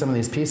to see some of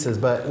these pieces,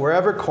 but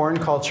wherever corn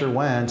culture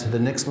went, the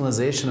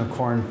nixtamalization of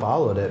corn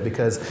followed it,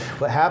 because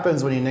what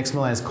happens when you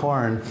nixtamalize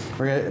corn,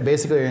 you're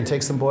gonna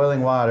take some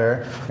boiling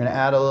water, we're gonna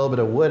add a little bit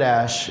of wood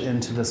ash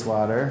into this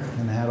water,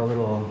 and add a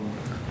little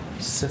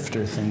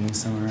sifter thingy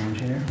somewhere around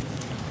here.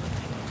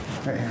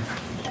 Right here.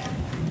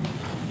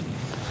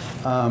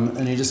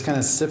 And you just kind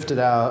of sift it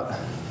out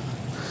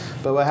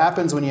But what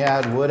happens when you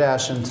add wood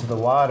ash into the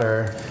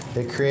water,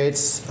 it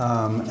creates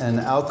an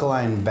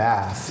alkaline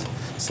bath.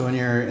 So when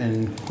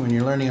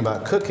you're learning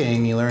about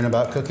cooking, you learn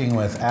about cooking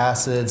with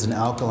acids and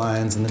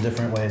alkalines and the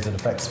different ways it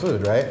affects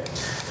food, right?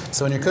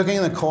 So when you're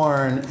cooking the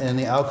corn in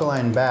the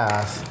alkaline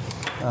bath,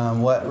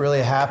 what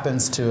really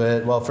happens to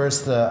it, well,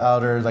 first the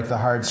outer, like the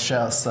hard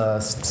shell,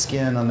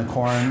 skin on the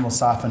corn will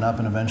soften up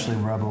and eventually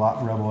rub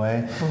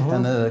away,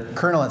 and the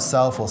kernel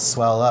itself will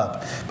swell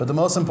up. But the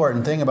most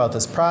important thing about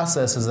this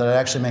process is that it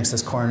actually makes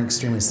this corn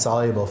extremely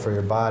soluble for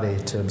your body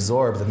to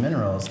absorb the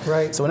minerals.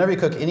 Right. So whenever you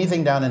cook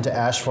anything down into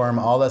ash form,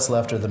 all that's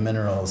left are the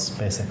minerals,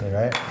 basically,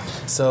 right?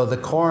 So the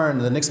corn,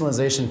 the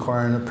nixtamalization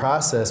corn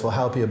process will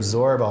help you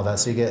absorb all that.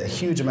 So you get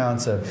huge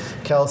amounts of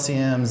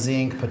calcium,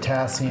 zinc,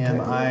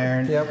 potassium,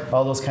 iron,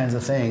 all those kinds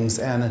of things,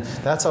 and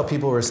that's how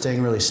people were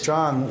staying really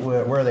strong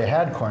where they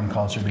had corn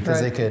culture, because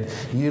they could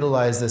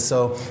utilize this.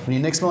 So when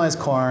you nixtamalize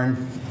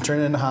corn, turn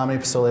it into hominy,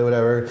 pozole,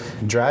 whatever,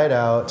 dry it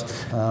out,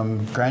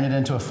 grind it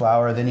into a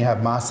flour, then you have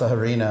masa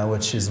harina,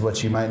 which is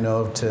what you might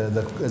know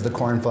as the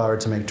corn flour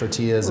to make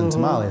tortillas and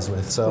tamales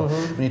with. So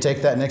when you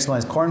take that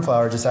nixtamalized corn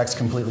flour, it just acts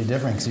completely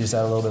different, because you just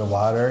add a little bit of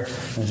water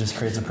and it just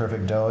creates a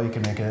perfect dough. You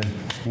can make a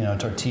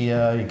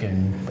tortilla, you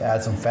can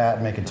add some fat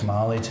and make a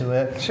tamale to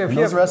it. Sure, and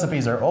those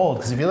recipes are old,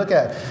 because if you look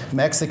at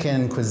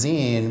Mexican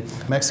cuisine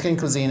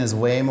is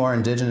way more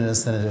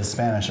indigenous than it is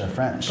Spanish or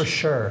French. For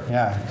sure.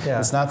 Yeah.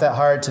 It's not that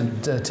hard to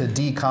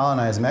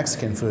decolonize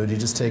Mexican food. You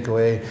just take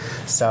away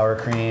sour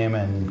cream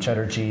and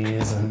cheddar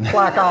cheese and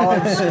black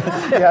olives.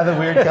 Yeah, the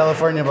weird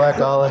California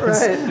black olives.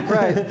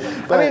 Right.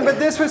 But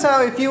this was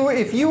how, if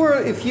you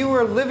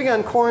were living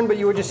on corn, but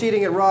you were just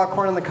eating it raw,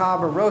 corn on the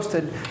cob or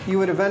roasted, you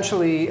would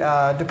eventually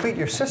deplete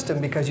your system,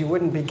 because you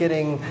wouldn't be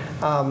getting,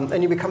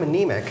 and you become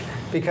anemic,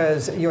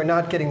 because you're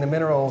not getting the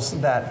minerals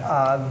that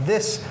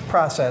this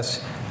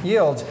process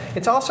yields.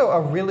 It's also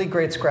a really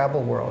great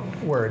Scrabble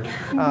word,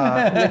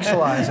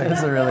 nixtamalizing.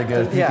 It's a really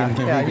good.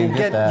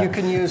 You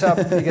can use up.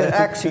 You get an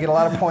X. You get a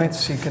lot of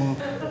points.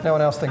 No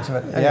one else thinks of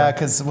it. Anyway. Yeah,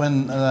 because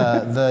when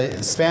the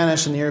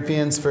Spanish and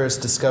Europeans first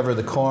discovered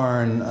the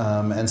corn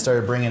and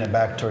started bringing it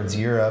back towards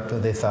Europe,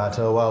 they thought,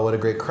 oh wow, what a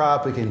great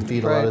crop! We can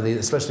feed a lot of these,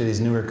 especially these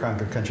newer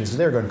conquered countries, because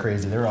they were going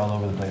crazy. They were all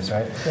over the place,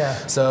 right? Yeah.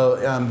 So,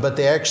 but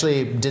they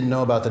actually didn't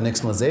know about the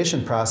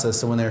nixtamalization process.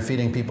 So when they were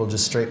feeding people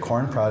just straight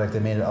corn product, they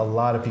made a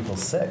lot of people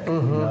sick.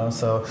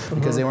 So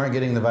because they weren't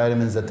getting the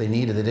vitamins that they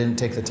needed, they didn't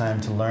take the time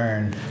to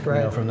learn,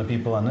 from the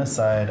people on this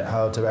side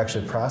how to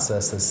actually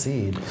process the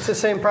seed. It's the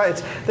same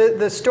price.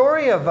 The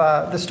story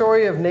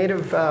of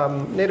native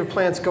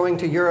plants going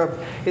to Europe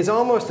is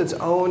almost its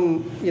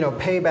own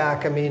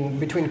payback. I mean,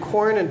 between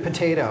corn and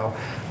potatoes,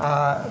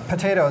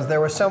 there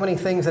were so many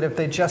things that if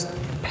they just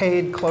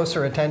paid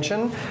closer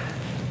attention,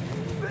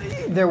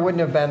 there wouldn't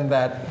have been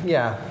that,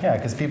 Yeah,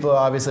 because people have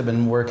obviously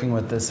been working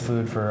with this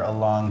food for a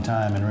long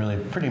time and really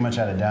pretty much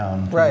had it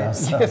down. Right,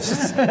 so.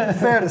 It's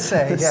fair to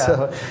say,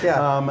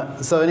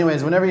 So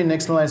anyways, whenever you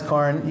nixtamalize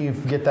corn, you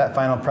get that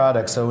final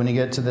product. So when you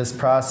get to this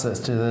process,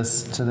 to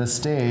this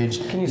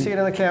stage. Can you see it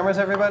on the cameras,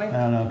 everybody?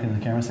 I don't know, can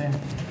the camera see it?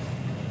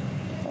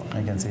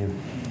 I can see it.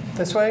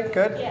 This way,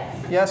 good?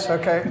 Yes. Yes,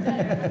 okay.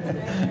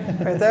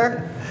 Right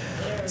there?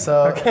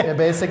 So it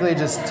basically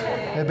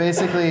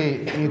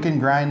you can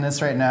grind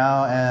this right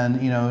now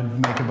and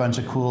make a bunch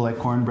of cool like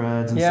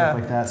cornbreads and stuff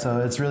like that. So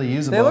it's really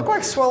usable. They look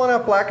like swollen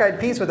up black-eyed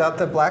peas without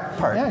the black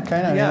part. Yeah,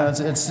 kind of. Yeah.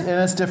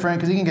 It's different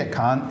because you can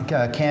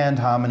get canned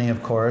hominy,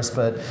 of course,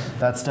 but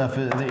that stuff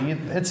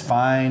it's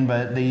fine.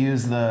 But they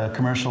use the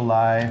commercial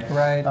lye,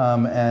 right?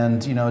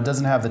 And it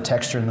doesn't have the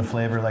texture and the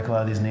flavor like a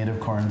lot of these native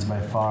corns by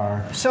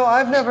far. So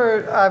I've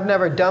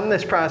never done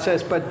this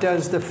process, but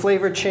does the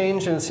flavor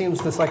change? And it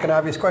seems this like an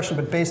obvious question,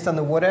 but based on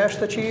the wood ash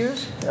that you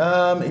use?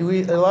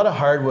 A lot of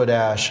hardwood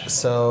ash.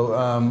 So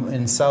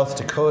in South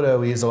Dakota,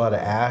 we use a lot of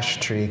ash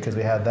tree because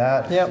we had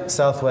that. Yep.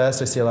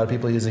 Southwest, I see a lot of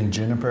people using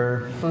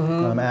juniper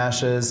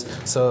ashes.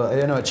 So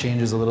I know it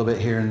changes a little bit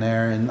here and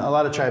there, and a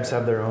lot of tribes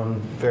have their own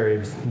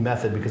varied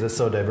method because it's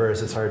so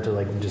diverse. It's hard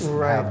to just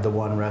have the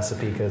one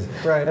recipe because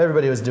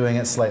everybody was doing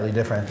it slightly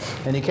different.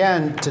 And you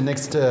can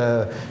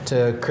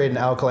to create an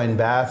alkaline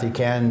bath, you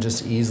can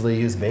just easily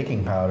use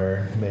baking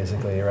powder,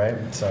 basically, right?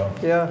 So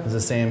it's the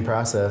same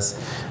process,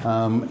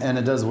 and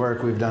it does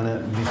work. We've done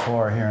it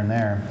before here and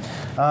there.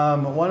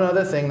 One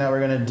other thing that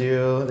we're going to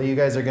do that you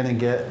guys are going to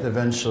get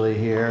eventually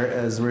here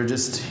is we're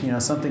just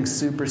something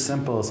super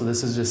simple. So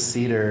this is just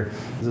cedar.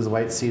 This is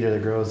white cedar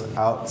that grows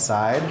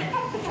outside.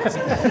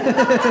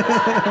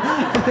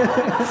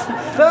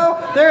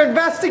 So they're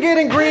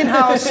investigating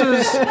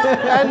greenhouses,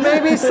 and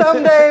maybe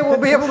someday we'll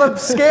be able to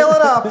scale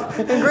it up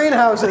in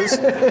greenhouses.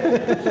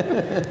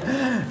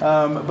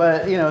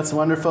 But you know, it's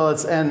wonderful.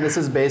 And this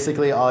is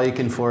basically all you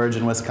can forage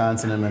in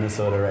Wisconsin and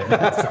Minnesota right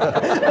now.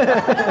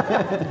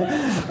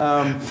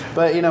 So.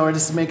 But you know, we're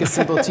just making a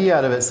simple tea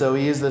out of it. So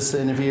we use this.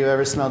 And if you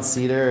ever smelled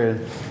cedar,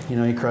 and you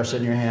know, you crush it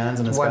in your hands,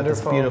 and it's got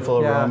this beautiful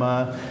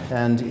aroma.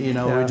 And you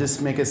know, we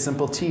just make a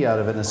simple tea out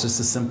of it. And it's just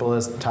as simple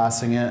as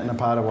tossing it in a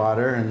pot of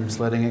water and just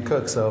letting it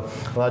cook. So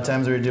a lot of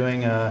times we're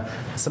doing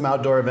some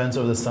outdoor events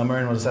over the summer,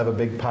 and we'll just have a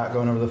big pot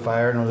going over the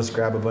fire, and we'll just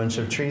grab a bunch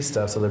of tree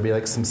stuff. So there'll be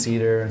like some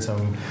cedar and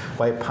some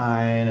white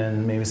pine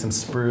and maybe some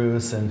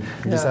spruce, and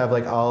you just have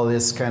like all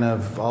these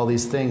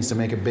things to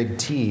make a big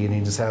tea, and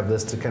you just have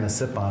this to kind of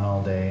sip on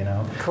all day. You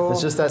know, cool.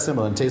 It's just that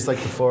simple. It tastes like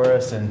the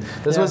forest. And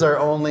this was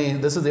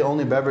the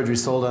only beverage we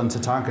sold on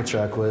Tatanka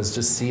truck was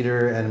just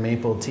cedar and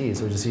maple tea.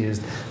 So we just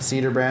used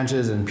cedar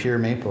branches and pure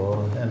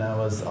maple, and that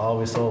was all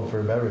we sold for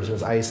a beverage. It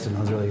was iced, and it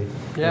was really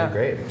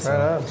great. So.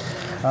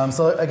 Right on.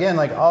 So again,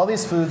 like all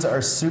these foods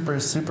are super,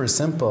 super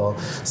simple.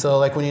 So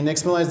like when you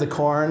nixtamalize the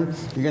corn,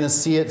 you're gonna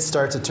see it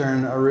start to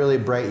turn a really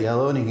bright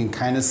yellow, and you can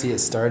kind of see it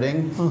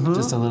starting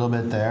just a little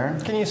bit there.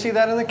 Can you see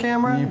that in the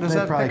camera? Does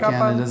that probably pick up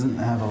on? It doesn't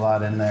have a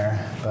lot in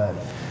there, but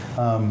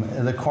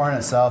the corn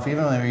itself,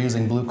 even when we're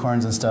using blue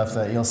corns and stuff,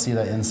 that you'll see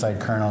that inside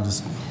kernel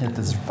just hit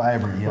this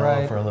vibrant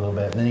yellow for a little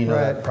bit, and then you know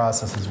that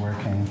process is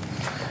working.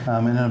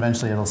 And then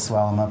eventually it'll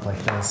swell them up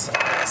like this.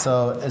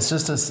 So it's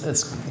just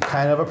it's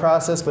kind of a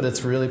process, but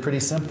it's really pretty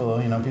simple.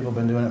 You know, people have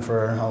been doing it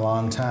for a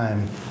long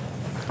time,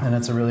 and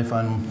it's a really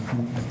fun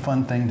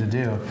thing to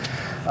do.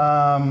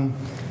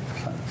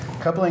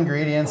 Couple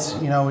ingredients,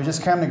 you know, we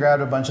just kind of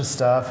grabbed a bunch of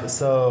stuff.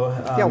 So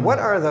what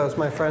are those,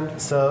 my friend?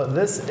 So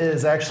this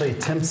is actually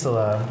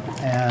Timpsila,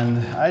 and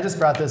I just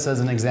brought this as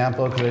an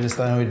example because I just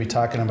thought we'd be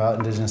talking about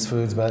indigenous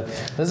foods, but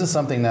this is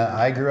something that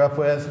I grew up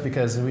with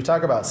because we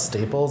talk about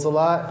staples a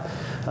lot.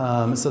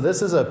 So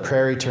this is a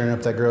prairie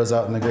turnip that grows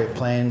out in the Great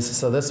Plains.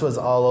 So this was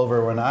all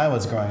over when I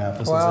was growing up.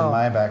 This was in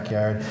my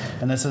backyard.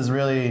 And this is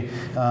really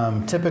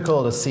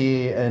typical to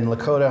see in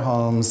Lakota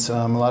homes.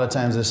 A lot of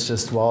times it's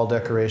just wall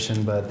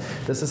decoration, but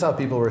this is how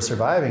people were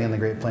surviving in the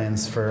Great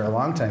Plains for a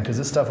long time, because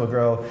this stuff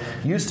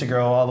used to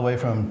grow all the way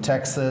from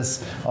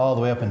Texas all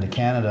the way up into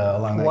Canada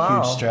along that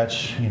huge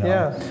stretch, you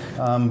know.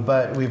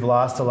 But we've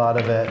lost a lot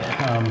of it.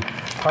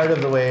 Part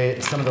of the way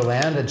some of the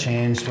land had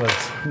changed was,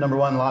 number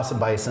one, loss of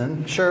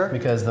bison. Sure.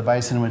 Because the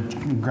bison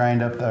would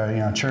grind up,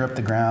 chew up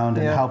the ground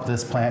and help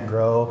this plant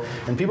grow.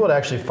 And people would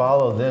actually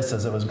follow this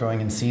as it was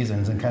growing in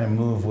seasons and kind of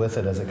move with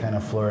it as it kind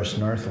of flourished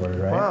northward,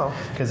 right? Wow.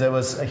 Because it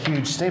was a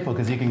huge staple,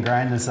 because you can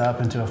grind this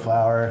up into a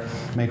flour,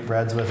 make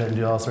breads with it, and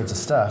do all sorts of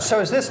stuff. So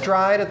is this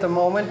dried at the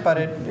moment, but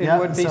it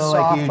would be so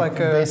soft like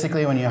a...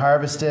 Basically, when you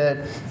harvest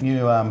it,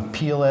 you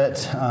peel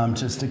it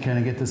just to kind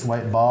of get this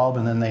white bulb,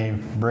 and then they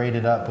braid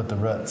it up with the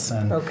roots.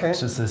 And it's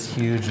just this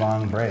huge,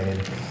 long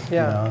braid.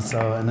 Yeah. You know?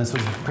 So, and this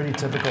was pretty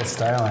typical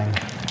styling.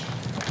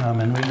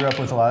 And we grew up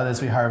with a lot of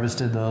this. We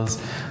harvested those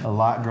a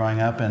lot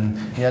growing up, and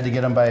you had to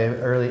get them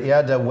you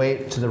had to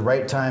wait to the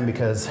right time,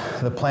 because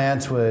the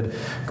plants would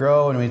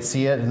grow and we'd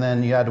see it, and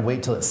then you had to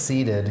wait till it's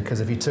seeded, because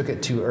if you took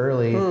it too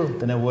early,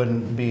 then it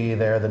wouldn't be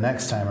there the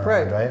next time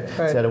around, right?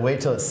 So you had to wait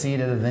till it's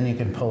seeded, and then you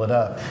can pull it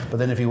up. But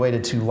then if you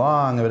waited too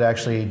long, it would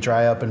actually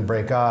dry up and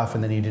break off,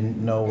 and then you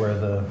didn't know where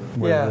the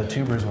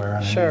tubers were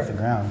underneath the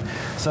ground.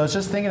 So it's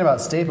just thinking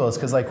about staples,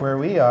 because like where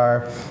we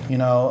are, you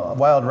know,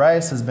 wild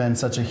rice has been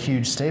such a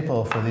huge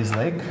staple for these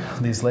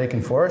lake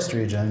and forest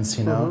regions,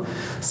 you know.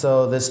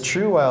 So this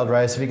true wild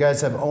rice, if you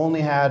guys have only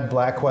had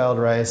black wild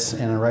rice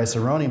in a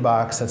rice-a-roni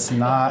box, that's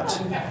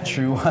not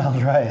true wild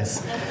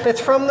rice.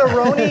 It's from the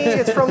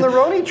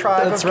Roni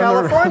tribe of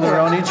California. The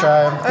Roni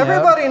tribe.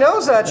 Everybody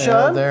knows that,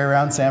 Sean. They're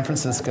around San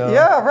Francisco.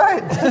 Yeah,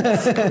 right.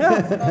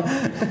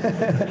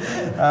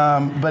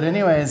 But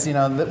anyways, you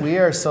know, we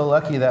are so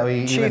lucky that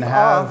we even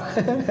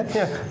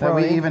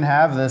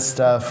have this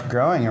stuff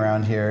growing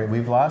around here.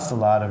 We've lost a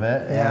lot of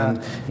it,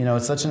 and you know,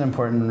 it's such an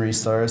important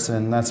resource,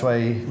 and that's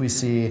why we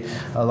see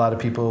a lot of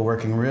people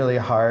working really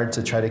hard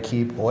to try to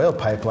keep oil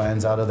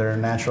pipelines out of their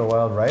natural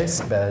wild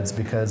rice beds,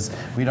 because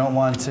we don't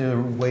want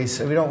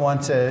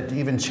to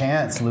even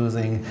chance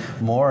losing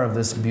more of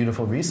this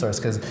beautiful resource,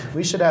 because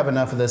we should have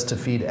enough of this to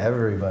feed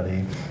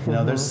everybody. You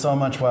know, there's so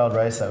much wild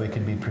rice that we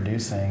could be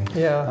producing.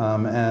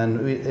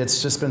 And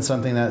it's just been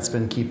something that's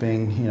been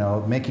keeping, you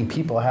know, making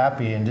people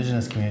happy,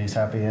 indigenous communities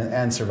happy,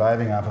 and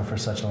surviving off it for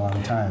such a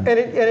long time. And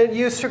it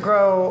used to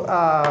grow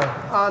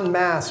en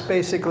masse,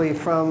 basically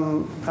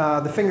from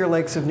the Finger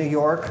Lakes of New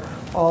York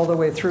all the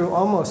way through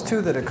almost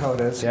to the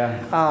Dakotas,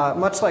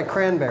 much like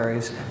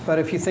cranberries. But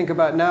if you think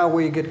about now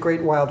where you get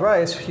great wild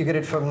rice, you get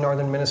it from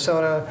northern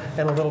Minnesota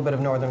and a little bit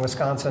of northern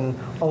Wisconsin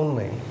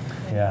only.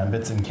 Yeah, and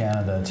bits in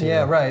Canada too.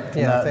 Yeah, right.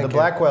 Yeah, the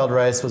black wild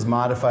rice was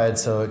modified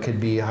so it could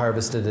be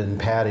harvested in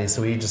paddies.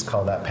 So we just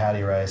call that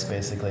paddy rice,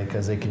 basically,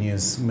 because they can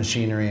use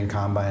machinery and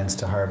combines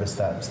to harvest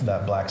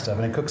that black stuff,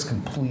 and it cooks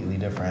completely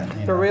different.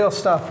 The real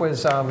stuff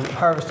was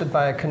harvested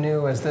by a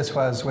canoe, as this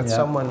was, with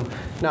someone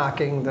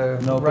knocking the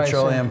rice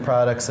petroleum in.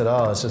 products at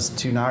all. It's just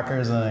two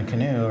knockers and a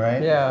canoe,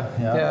 right? Yeah.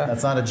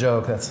 That's not a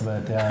joke. It's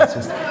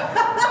just.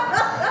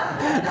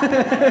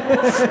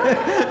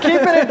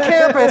 Keep it at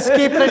campus,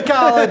 keep it at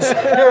college,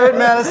 here at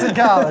Madison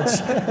College.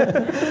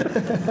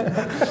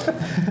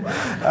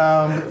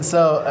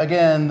 So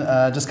again,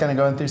 just kind of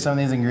going through some of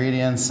these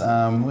ingredients.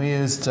 We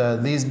used,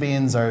 these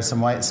beans are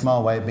some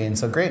small white beans.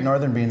 So Great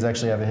Northern beans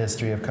actually have a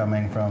history of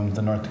coming from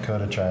the North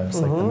Dakota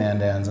tribes, like the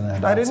Mandans and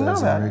the I didn't know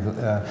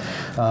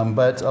that.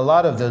 But a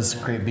lot of those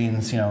great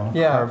beans, come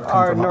are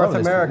from North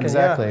American.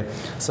 Exactly.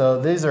 Yeah.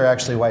 So these are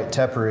actually white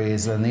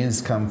tepparies, and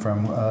these come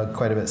from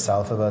quite a bit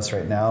south of us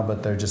right now,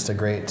 but they're just a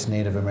great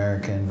Native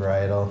American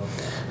varietal.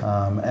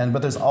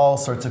 But there's all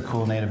sorts of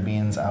cool native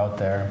beans out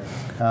there.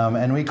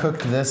 And we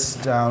cooked this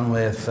down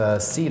with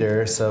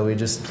cedar, so we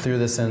just threw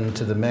this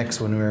into the mix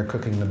when we were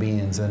cooking the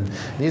beans. And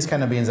these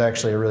kind of beans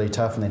actually are really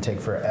tough and they take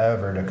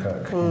forever to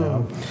cook. You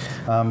know?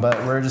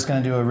 But we're just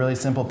going to do a really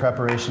simple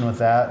preparation with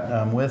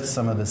that, with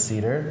some of the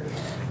cedar.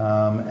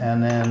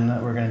 And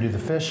then we're going to do the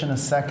fish in a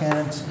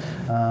second.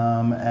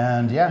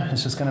 And yeah,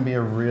 it's just going to be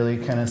a really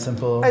kind of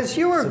simple. As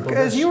you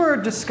were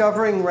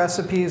discovering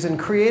recipes and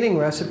creating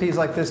recipes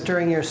like this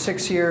during your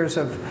 6 years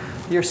of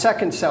your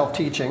second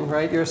self-teaching,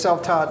 right? You're a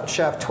self-taught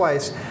chef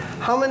twice.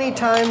 How many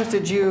times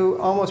did you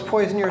almost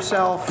poison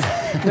yourself,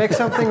 make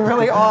something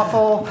really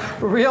awful,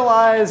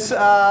 realize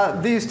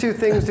these two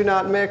things do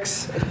not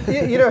mix?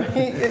 You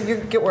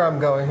get where I'm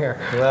going here.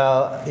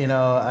 Well,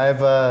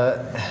 I've.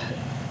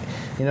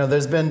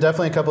 There's been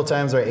definitely a couple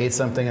times where I ate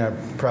something I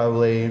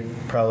probably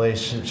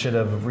should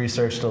have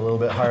researched a little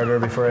bit harder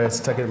before I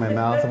stuck it in my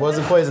mouth. It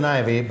wasn't poison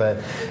ivy,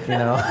 but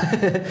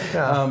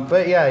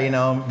but yeah,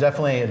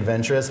 definitely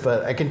adventurous.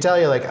 But I can tell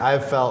you, like,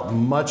 I've felt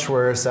much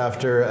worse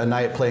after a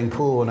night playing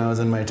pool when I was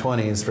in my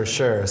 20s, for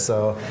sure.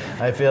 So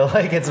I feel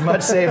like it's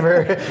much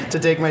safer to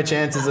take my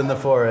chances in the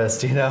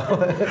forest,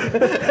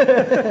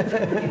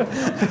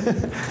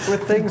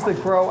 With things that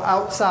grow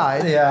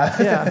outside. Yeah.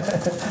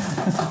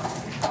 Yeah.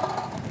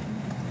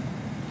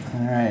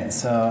 All right,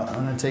 so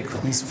I'm going to take,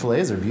 these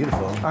fillets are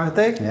beautiful. Aren't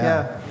they?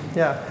 Yeah.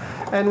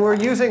 And we're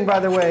using, by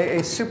the way,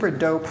 a super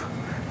dope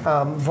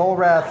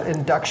Vollrath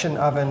induction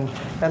oven.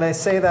 And I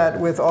say that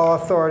with all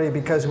authority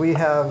because we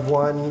have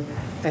one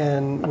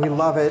and we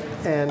love it,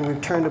 and we've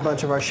turned a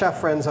bunch of our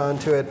chef friends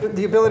onto it.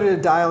 The ability to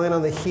dial in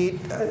on the heat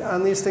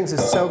on these things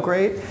is so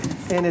great,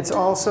 and it's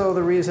also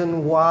the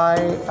reason why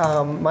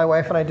my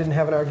wife and I didn't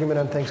have an argument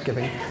on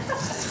Thanksgiving.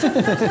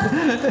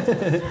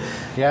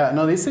 Yeah,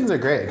 no, these things are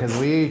great because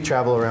we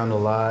travel around a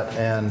lot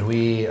and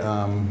we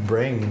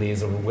bring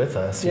these with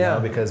us, you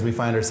know, because we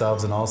find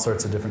ourselves in all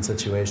sorts of different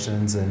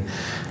situations, and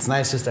it's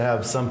nice just to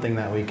have something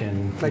that we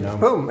can,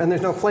 boom, and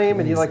there's no flame,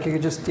 and you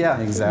just,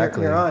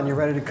 exactly. you're on, you're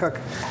ready to cook.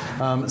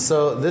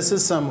 So this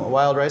is some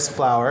wild rice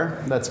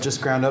flour that's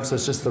just ground up, so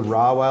it's just the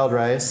raw wild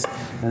rice,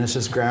 and it's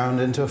just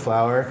ground into a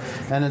flour.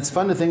 And it's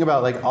fun to think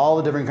about, like, all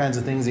the different kinds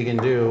of things you can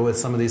do with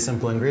some of these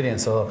simple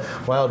ingredients. So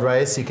wild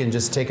rice, you can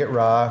just take it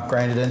raw,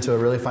 grind it into a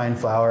really fine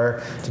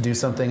flour to do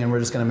something, and we're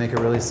just going to make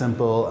a really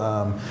simple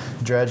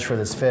dredge for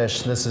this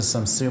fish. This is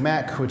some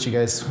sumac, which you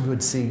guys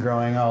would see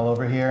growing all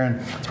over here,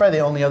 and it's probably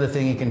the only other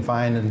thing you can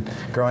find and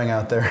growing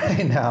out there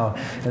right now.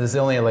 And it's the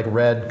only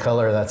red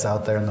color that's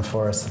out there in the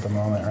forest at the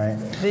moment, right?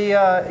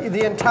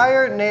 The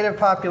entire native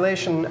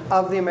population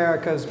of the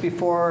Americas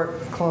before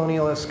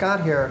colonialists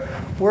got here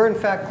were in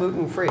fact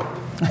gluten-free.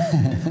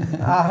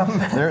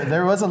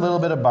 There was a little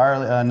bit of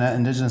barley,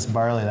 indigenous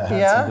barley that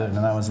had some gluten,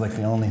 and that was like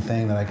the only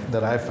thing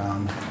that I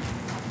found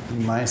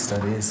in my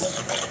studies.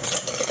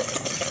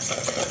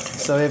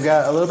 So we've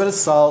got a little bit of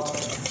salt,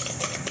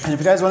 and if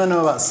you guys want to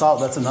know about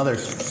salt, that's another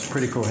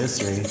pretty cool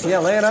history. Yeah,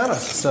 lay it on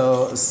us.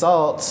 So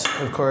salt,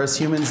 of course,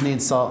 humans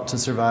need salt to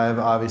survive.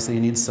 Obviously,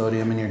 you need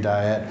sodium in your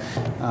diet,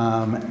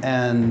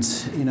 and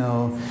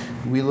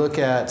we look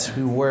at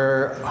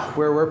where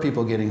were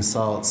people getting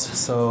salts.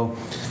 So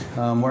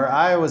where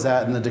I was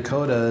at in the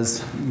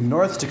Dakotas,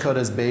 North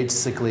Dakota is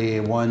basically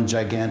one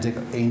gigantic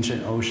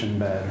ancient ocean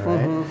bed,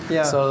 right? Mm-hmm.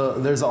 Yeah. So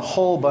there's a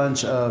whole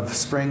bunch of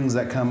springs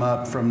that come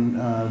up from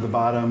the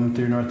bottom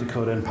through North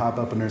Dakota and pop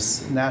up, and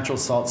there's natural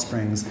salt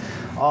springs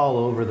all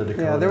over the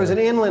Dakota. Yeah, there was an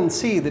inland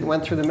sea that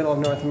went through the middle of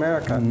North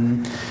America.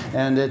 Mm-hmm.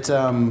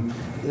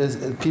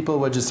 And people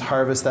would just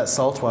harvest that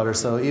salt water.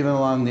 So even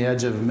along the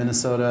edge of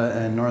Minnesota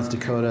and North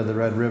Dakota, the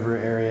Red River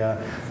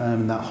area,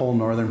 that whole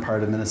northern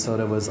part of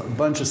Minnesota was a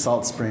bunch of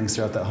salt springs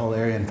throughout that whole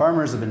area. And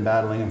farmers have been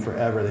battling them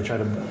forever. They try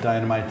to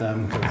dynamite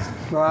them because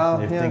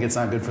they think it's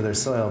not good for their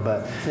soil.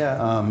 But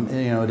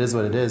it is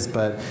what it is.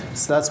 But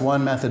so that's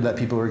one method that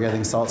people were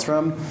getting salts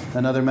from.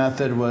 Another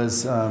method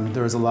was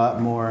there was a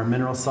lot more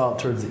mineral salt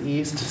towards the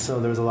east. So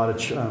there was a lot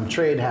of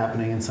trade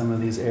happening in some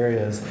of these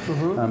areas.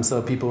 Mm-hmm.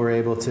 So people were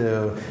able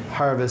to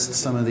harvest harvest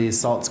some of these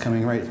salts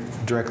coming right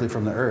directly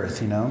from the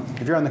earth, you know.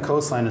 If you're on the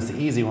coastline, it's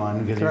the easy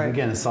one because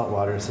again, it's salt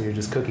water, so you're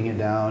just cooking it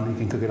down. You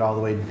can cook it all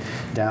the way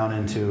down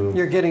into...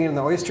 You're getting it in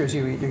the oysters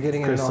you eat. You're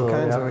getting it in all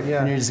kinds of it,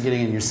 and you're just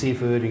getting it in your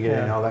seafood. You're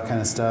getting all that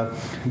kind of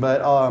stuff.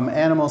 But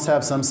animals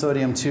have some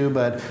sodium too,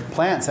 but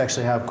plants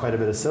actually have quite a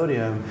bit of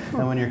sodium.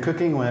 And when you're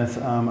cooking with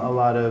a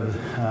lot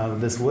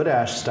of this wood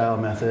ash style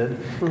method,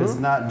 because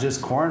not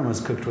just corn was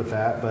cooked with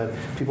that, but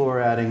people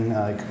were adding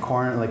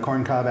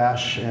corn cob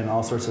ash and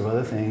all sorts of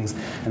other things.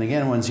 And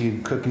again, once you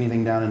cook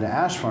anything down into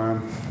ash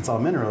farm, it's all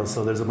minerals.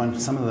 So there's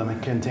some of them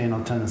that contain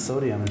a ton of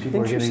sodium, and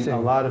people are getting a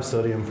lot of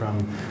sodium from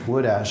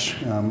wood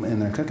ash in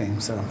their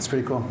cooking. So it's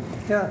pretty cool.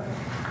 Yeah.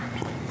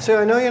 So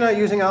I know you're not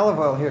using olive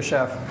oil here,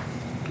 Chef.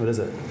 What is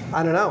it?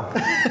 I don't know.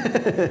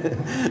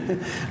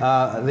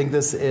 I think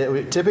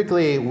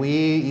typically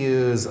we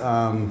use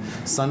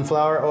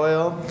sunflower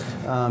oil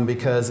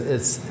because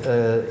it's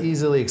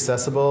easily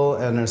accessible,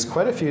 and there's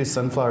quite a few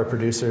sunflower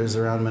producers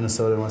around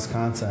Minnesota and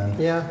Wisconsin.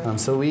 Yeah.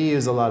 So we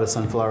use a lot of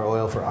sunflower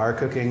oil for our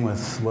cooking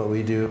with what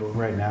we do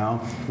right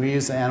now. We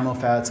use animal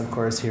fats, of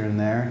course, here and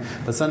there,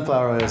 but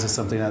sunflower oil is just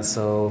something that's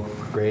so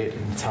great.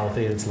 It's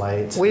healthy. It's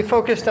light. We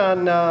focused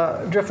on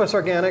Driftless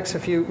Organics,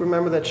 if you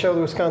remember that show, The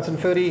Wisconsin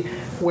Foodie,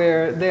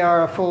 where they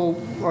are a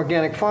full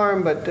organic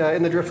farm, but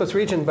in the Driftless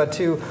region. But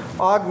to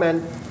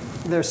augment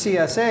their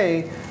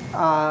CSA,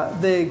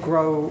 they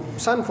grow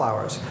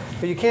sunflowers.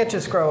 But you can't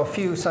just grow a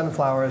few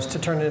sunflowers to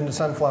turn it into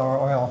sunflower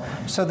oil.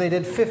 So they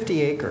did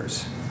 50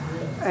 acres.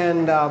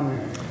 And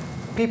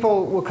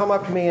people will come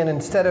up to me, and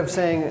instead of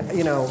saying,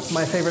 you know,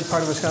 my favorite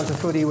part of Wisconsin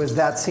Foodie was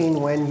that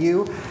scene when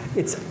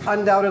it's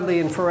undoubtedly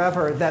and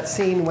forever that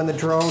scene when the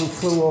drone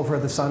flew over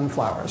the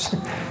sunflowers.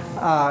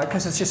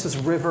 Because it's just this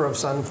river of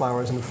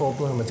sunflowers in full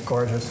bloom. It's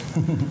gorgeous.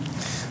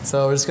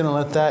 So we're just going to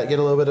let that get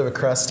a little bit of a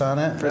crust on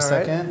it for a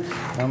second.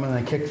 I'm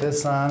going to kick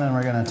this on, and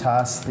we're going to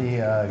toss the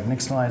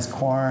nixtamalized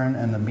corn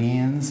and the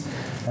beans.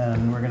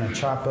 And we're going to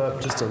chop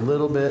up just a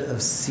little bit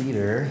of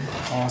cedar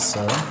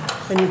also.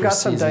 And you've got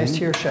some diced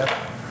here, Chef.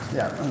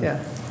 Yeah.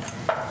 Yeah.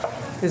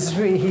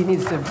 He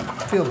needs to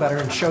feel better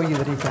and show you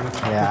that he can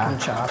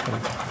chop.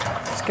 And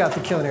he's got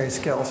the culinary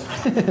skills.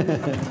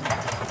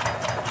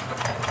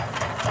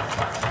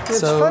 It's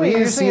funny, we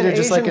you're use using an cedar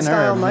just like an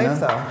Asian-style herb, knife,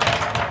 though.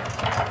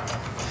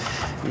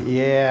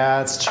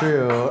 Yeah, it's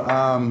true.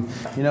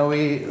 You know,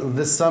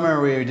 this summer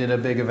we did a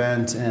big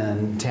event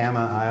in Tama,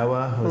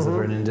 Iowa. It was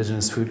for an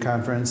indigenous food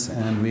conference,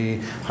 and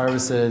we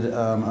harvested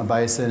a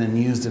bison and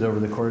used it over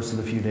the course of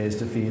the few days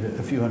to feed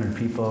a few hundred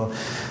people.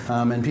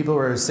 And people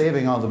were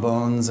saving all the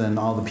bones and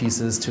all the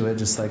pieces to it,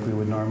 just like we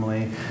would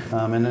normally.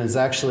 And it's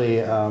actually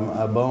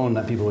a bone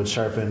that people would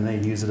sharpen.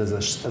 They'd use it as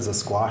a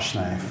squash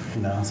knife.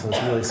 You know, so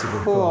it's really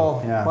super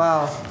cool. Yeah.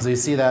 Wow. So you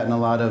see that in a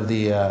lot of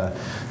the.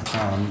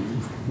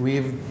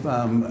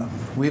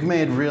 We've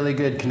made really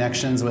good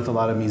connections with a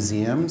lot of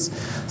museums.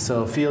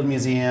 So Field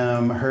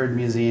Museum, Heard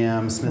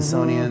Museum,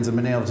 Smithsonian's, and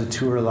been able to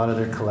tour a lot of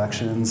their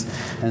collections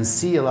and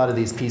see a lot of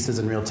these pieces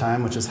in real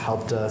time, which has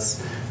helped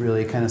us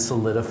really kind of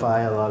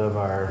solidify a lot of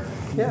our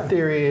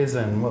theories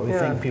and what we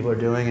think people are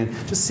doing, and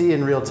just see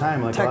in real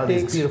time like a lot of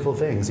these beautiful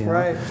things, you know?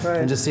 Right.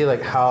 And just see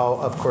like how,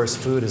 of course,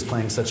 food is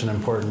playing such an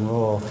important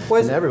role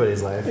in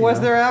everybody's life.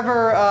 Was there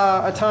ever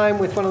a time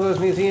with one of those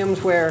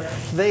museums where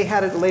they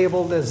had it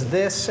labeled as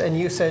this and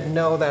you said,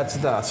 no, that's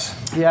thus?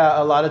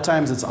 Yeah, a lot of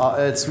times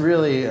it's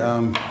really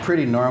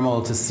pretty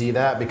normal to see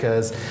that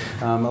because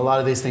a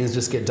lot of these things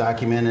just get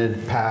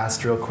documented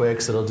past real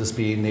quick, so it'll just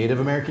be Native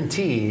American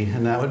tea,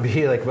 and that would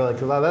be like,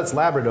 well, that's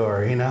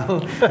Labrador, you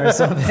know, or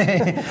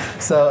something.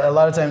 So a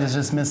lot of times it's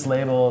just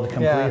mislabeled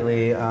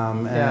completely,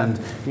 and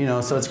you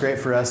know, so it's great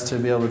for us to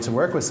be able to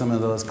work with some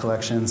of those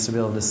collections to be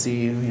able to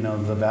see, you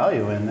know, the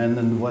value and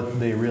then what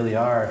they really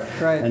are,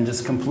 and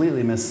just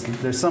completely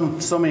there's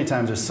so many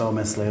times they're so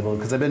mislabeled,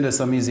 because I've been to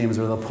some museums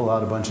where they'll pull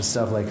out a bunch of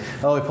stuff like,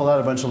 oh, we pull out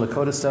a bunch of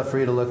Lakota stuff for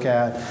you to look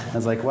at, and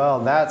it's like,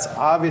 well, that's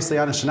obviously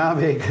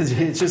Anishinaabe because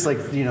it's just like,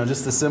 you know,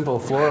 just the simple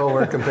floral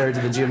work compared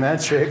to the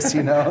geometrics,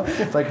 you know,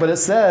 like, but it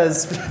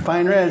says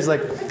Pine Ridge,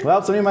 like,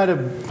 well, somebody might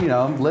have, you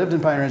know, lived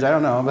in Pine Ridge, I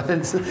don't know, but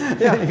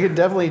you can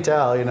definitely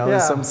tell, you know,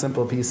 there's some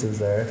simple pieces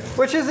there.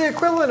 Which is the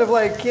equivalent of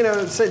like, you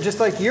know, just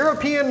like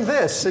European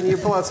this, and you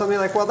pull out something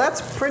like, well,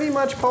 that's pretty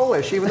much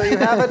Polish, even though you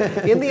have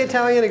it in the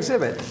Italian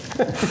exhibit.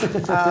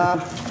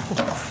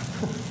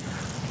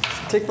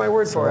 Take my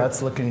word for it.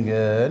 That's looking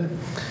good.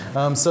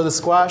 So the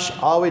squash,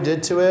 all we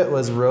did to it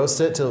was roast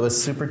it till it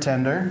was super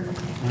tender,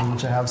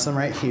 which I have some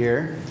right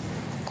here.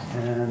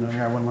 And I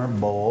got one more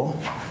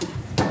bowl.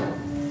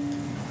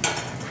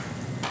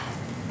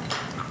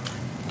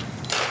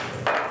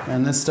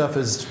 And this stuff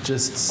is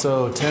just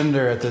so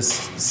tender at this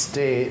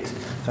state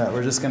that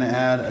we're just going to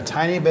add a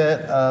tiny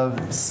bit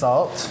of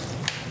salt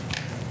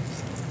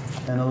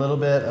and a little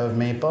bit of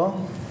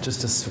maple,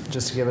 just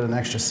to give it an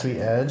extra sweet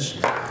edge.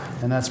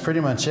 And that's pretty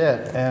much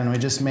it. And we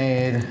just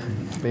made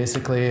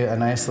basically a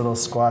nice little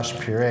squash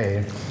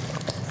puree.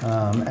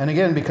 And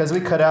again, because we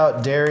cut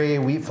out dairy,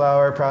 wheat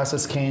flour,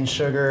 processed cane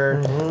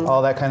sugar,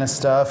 all that kind of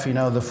stuff, you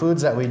know, the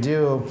foods that we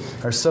do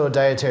are so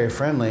dietary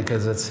friendly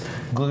because it's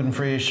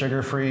gluten-free,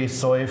 sugar-free,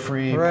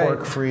 soy-free,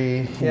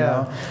 pork-free, you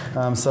know.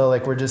 So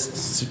like we're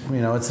just,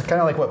 you know, it's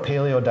kind of like what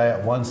paleo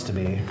diet wants to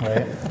be,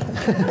 right?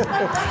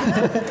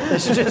 They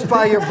should just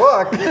buy your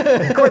book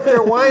and quit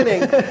their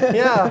whining.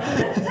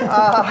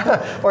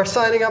 Or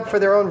signing up for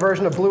their own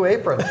version of Blue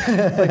Apron.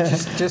 Like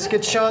just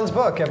get Sean's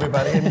book,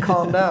 everybody, and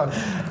calm down.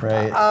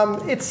 Right.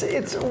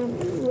 It's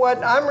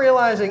what I'm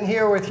realizing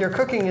here with your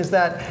cooking is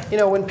that, you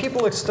know, when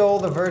people extol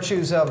the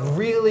virtues of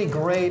really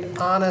great,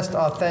 honest,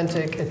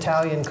 authentic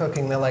Italian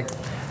cooking, they're like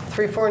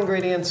 3-4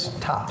 ingredients,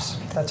 tops.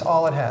 That's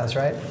all it has,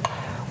 right?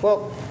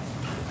 Well,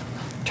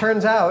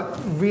 turns out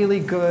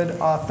really good,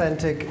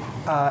 authentic,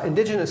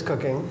 indigenous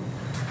cooking,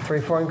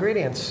 3-4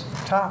 ingredients,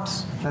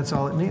 tops. That's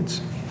all it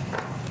needs.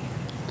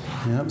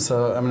 Yep,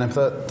 so I'm going to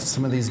put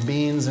some of these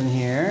beans in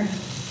here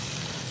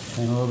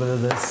and a little bit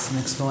of this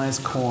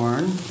nixtamalized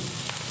corn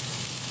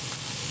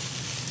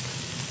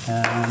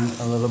and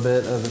a little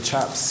bit of the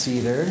chopped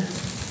cedar,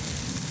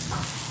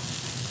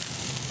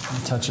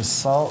 a touch of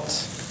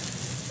salt,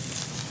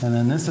 and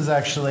then this is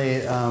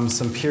actually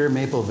some pure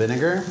maple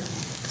vinegar.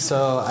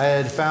 So I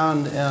had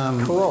found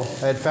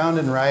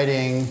in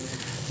writing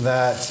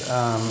that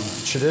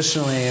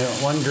traditionally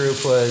one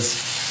group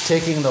was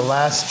taking the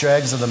last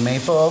dregs of the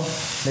maple.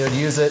 They would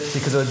use it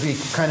because it would be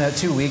kind of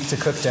too weak to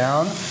cook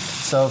down.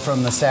 So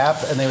from the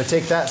sap, and they would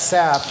take that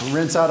sap,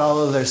 rinse out all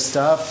of their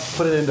stuff,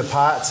 put it into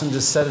pots, and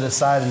just set it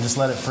aside and just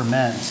let it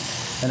ferment.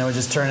 And it would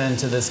just turn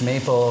into this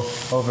maple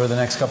over the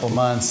next couple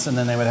months, and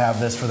then they would have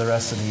this for the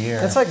rest of the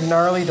year. It's like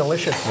gnarly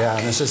delicious. Yeah,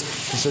 and it's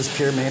just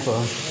pure maple.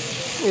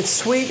 It's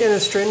sweet and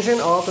astringent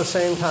all at the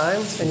same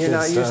time, and you're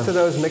not used to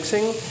those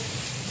mixing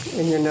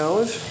in your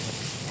nose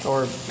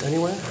or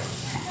anywhere.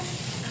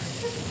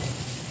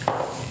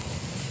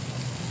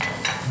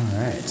 All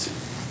right.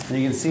 And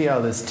you can see how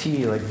this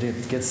tea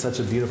gets such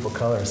a beautiful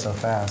color so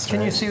fast.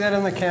 Can you see that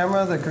in the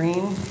camera, the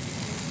green?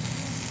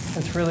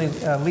 It's really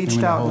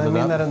leached out, and I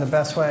mean that in the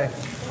best way.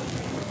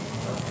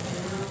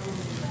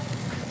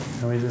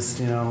 And we just,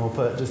 you know, we'll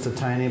put just a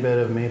tiny bit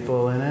of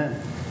maple in it.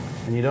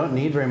 And you don't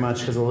need very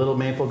much because a little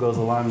maple goes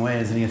a long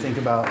ways. And you think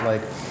about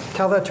like...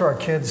 Tell that to our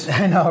kids.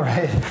 I know,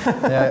 right?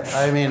 Yeah,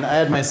 I mean, I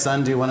had my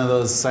son do one of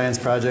those science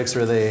projects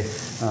where they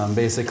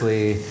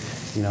basically...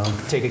 you know,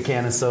 take a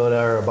can of soda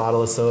or a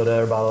bottle of soda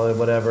or a bottle of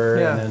whatever,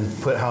 and then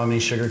put how many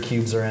sugar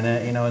cubes are in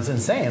it. You know, it's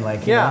insane.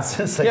 Like, you know, it's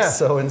just like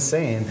so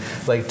insane.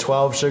 Like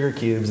 12 sugar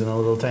cubes in a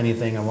little tiny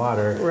thing of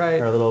water,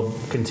 or a little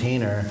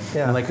container.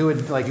 Yeah. And like, who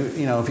would, like,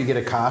 you know, if you get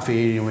a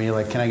coffee, and you're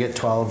like, can I get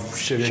 12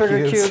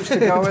 sugar cubes to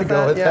go with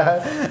that?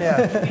 Yeah.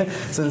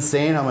 It's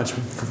insane how much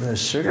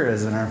sugar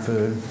is in our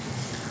food.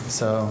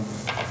 So.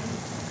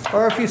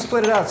 Or if you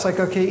split it out, it's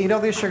like, okay, eat all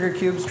these sugar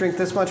cubes, drink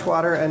this much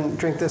water, and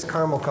drink this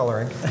caramel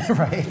coloring.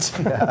 Right,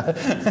 yeah.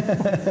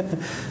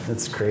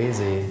 That's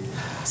crazy.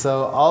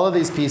 So all of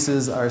these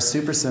pieces are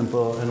super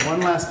simple. And one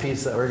last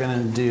piece that we're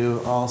going to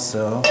do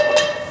also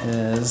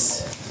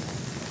is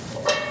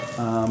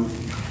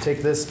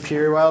take this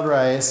pure wild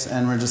rice,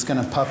 and we're just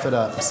going to puff it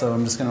up. So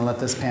I'm just going to let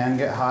this pan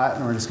get hot,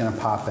 and we're just going to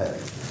pop it.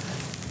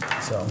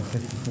 So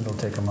it'll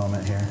take a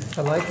moment here.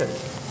 I like it.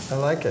 I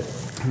like it.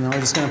 And then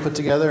we're just going to put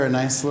together a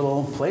nice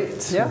little plate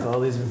with all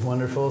these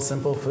wonderful,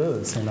 simple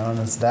foods, you know, and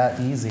it's that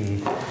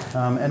easy.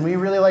 And we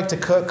really like to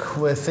cook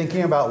with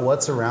thinking about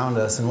what's around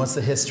us and what's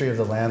the history of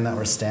the land that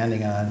we're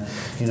standing on,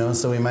 you know.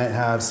 So we might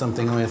have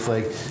something with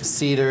like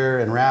cedar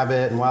and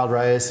rabbit and wild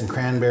rice and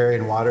cranberry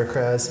and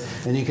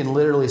watercress, and you can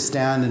literally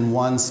stand in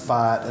one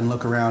spot and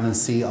look around and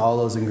see all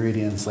those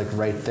ingredients like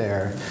right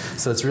there.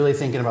 So it's really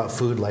thinking about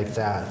food like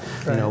that.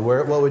 Right. You know,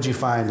 what would you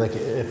find? Like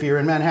if you're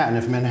in Manhattan,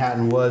 if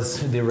Manhattan was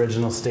the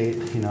original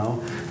state, you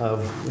know,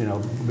 of, you know,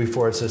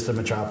 before it's just a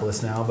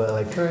metropolis now, but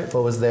like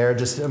what was there,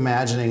 just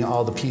imagining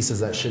all the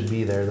pieces that should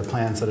be there, the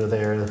plants that are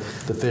there,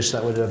 the fish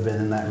that would have been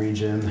in that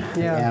region,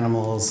 the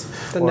animals.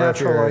 The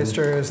natural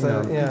oysters.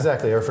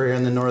 Exactly, or if you're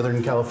in the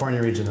Northern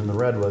California region in the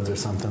redwoods or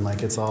something,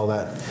 like it's all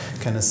that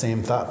kind of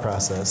same thought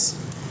process.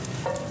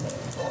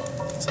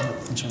 So,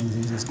 which one of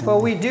these is well,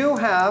 we do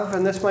have,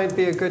 and this might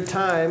be a good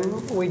time,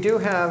 we do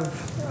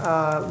have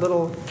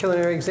little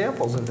culinary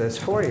examples of this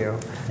for you.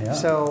 Yeah.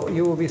 So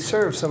you will be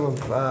served some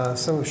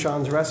of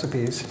Sean's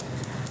recipes.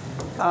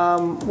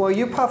 While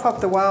you puff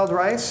up the wild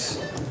rice,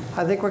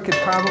 I think we could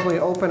probably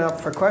open up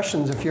for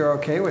questions if you're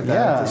okay with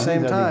that at the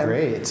same time. That'd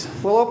be great.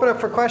 We'll open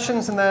up for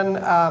questions, and then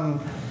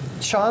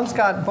Sean's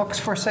got books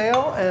for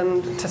sale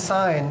and to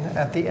sign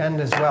at the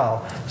end as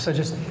well. So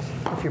just,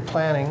 if you're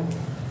planning,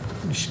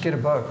 you should get a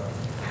book.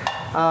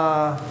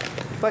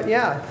 But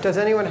yeah, does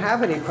anyone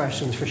have any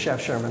questions for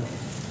Chef Sherman?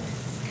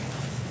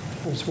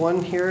 There's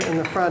one here in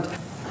the front.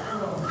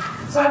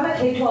 So I'm a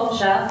K-12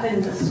 chef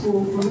in the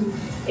school food,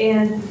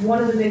 and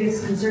one of the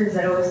biggest concerns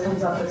that always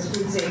comes up is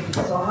food safety.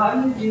 So how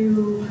do you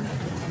do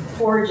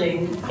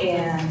foraging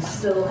and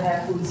still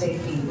have food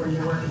safety when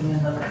you're working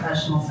in the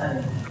professional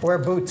setting? Wear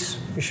boots.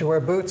 You should wear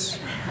boots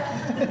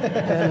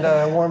and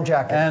a warm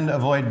jacket. And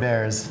avoid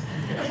bears.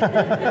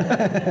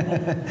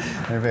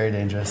 They're very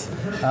dangerous.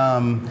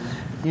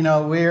 You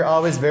know, we're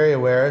always very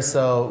aware.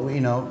 So,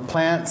 you know,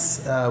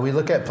 plants, we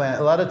look at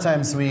plants. A lot of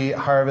times we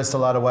harvest a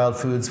lot of wild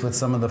foods with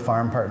some of the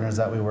farm partners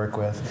that we work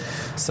with.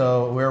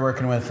 So we're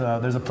working with,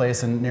 there's a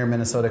place near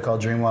Minnesota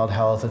called Dream Wild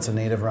Health. It's a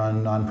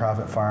native-run,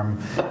 nonprofit farm.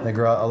 They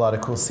grow a lot of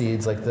cool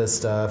seeds like this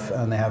stuff,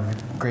 and they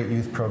have great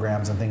youth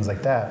programs and things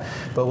like that.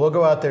 But we'll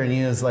go out there and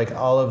use like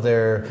all of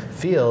their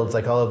fields,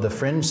 like all of the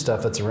fringe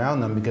stuff that's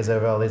around them, because they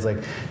have all these like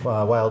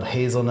wild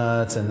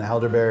hazelnuts and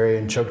elderberry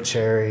and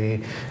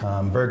chokecherry,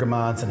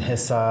 bergamots and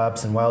hyssop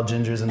and wild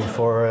gingers in the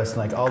forest, and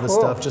like all this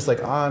stuff just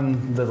like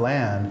on the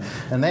land.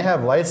 And they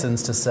have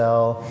license to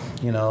sell,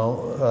 you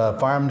know,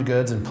 farmed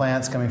goods and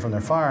plants coming from their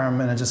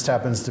farm, and it just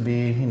happens to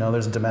be, you know,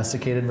 there's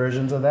domesticated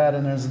versions of that,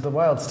 and there's the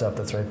wild stuff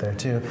that's right there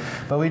too.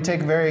 But we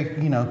take very,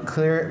 you know,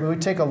 we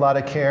take a lot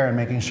of care in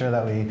making sure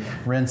that we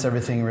rinse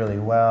everything really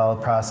well,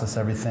 process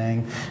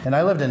everything. And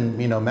I lived in,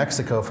 you know,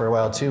 Mexico for a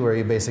while too, where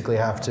you basically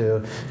have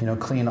to, you know,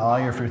 clean all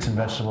your fruits and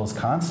vegetables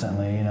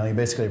constantly. You know, you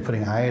basically are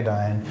putting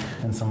iodine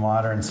in some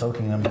water and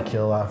soaking them to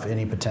kill off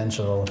any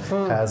potential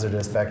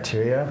hazardous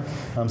bacteria.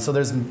 So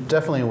there's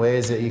definitely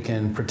ways that you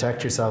can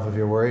protect yourself if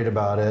you're worried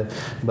about it.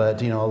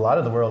 But, you know, a lot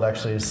of the world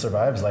actually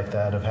survives like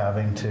that, of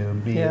having to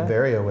be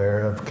very aware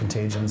of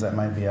contagions that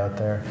might be out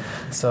there.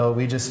 So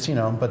we just, you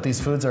know, but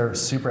these foods are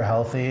super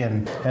healthy,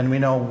 and we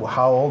know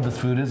how old this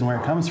food is and where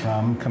it comes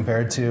from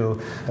compared to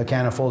a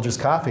can of Folgers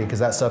coffee, because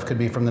that stuff could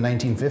be from the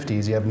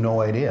 1950s. You have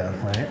no idea,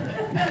 right?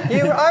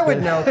 I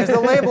would know, because the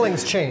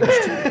labeling's changed.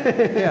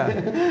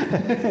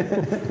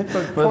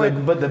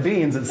 But the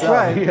beans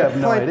itself, you have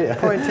no idea.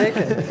 Point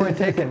taken. Point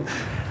taken.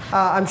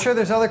 I'm sure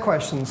there's other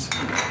questions.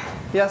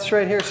 Yes,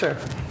 right here, sir.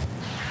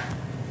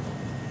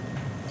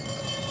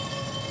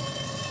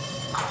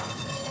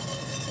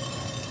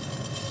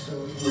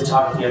 We're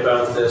talking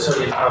about the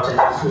sodium content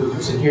in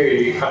foods, and here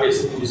you're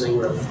obviously using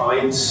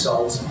refined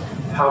salt.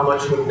 How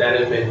much would that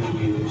have been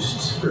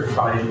used,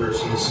 refined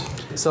versus?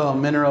 So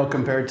mineral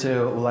compared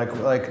to like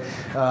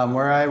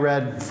where I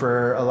read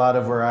for a lot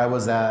of where I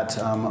was at,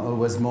 it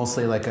was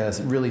mostly like a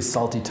really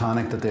salty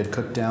tonic that they'd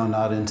cook down,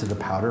 not into the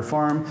powder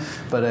form.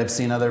 But I've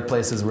seen other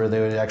places where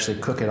they would actually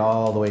cook it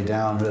all the way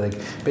down. Where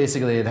like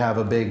basically it'd have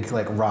a big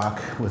like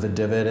rock with a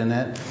divot in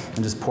it,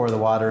 and just pour the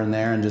water in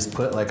there and just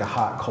put like a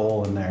hot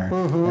coal in there,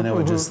 and it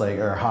would just like,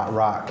 or a hot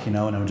rock, you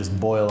know, and it would just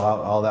boil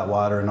out all that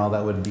water, and all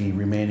that would be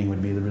remaining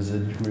would be the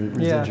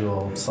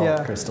residual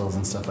salt crystals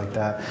and stuff like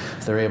that.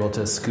 So they're able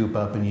to scoop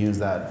up and use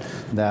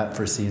that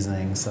for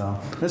seasoning. So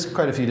there's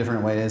quite a few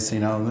different ways, you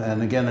know,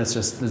 and again,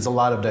 there's a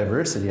lot of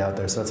diversity out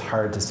there, so it's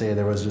hard to say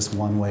there was just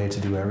one way to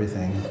do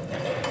everything.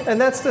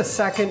 And that's the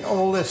second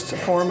oldest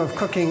form of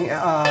cooking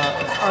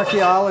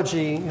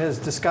archaeology has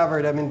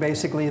discovered. I mean,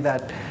 basically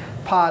that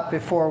pot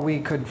before we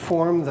could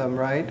form them,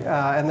 right?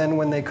 And then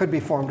when they could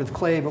be formed with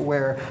clay, but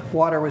where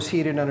water was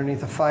heated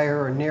underneath a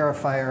fire or near a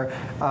fire,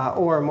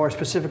 or more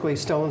specifically,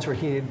 stones were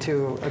heated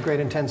to a great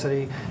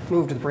intensity,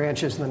 moved with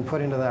branches, and then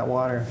put into that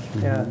water.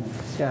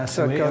 Yeah.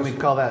 So it goes. We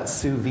call that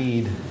sous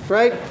vide,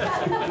 right?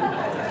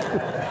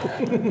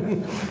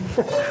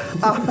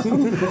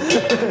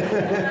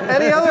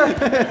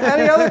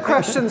 Any other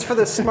questions for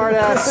this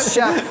smart-ass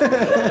chef?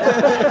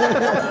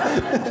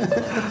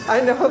 I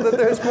know that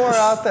there's more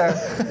out there.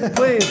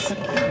 Please.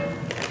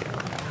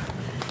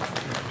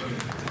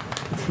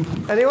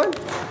 Anyone?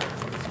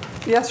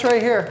 Yes,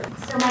 right here.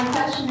 So my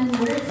question is,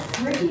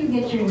 where do you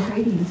get your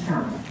ingredients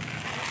from?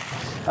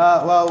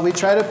 Well, we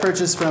try to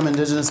purchase from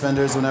indigenous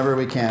vendors whenever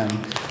we can,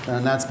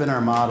 and that's been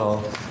our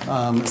model.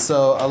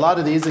 So a lot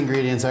of these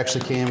ingredients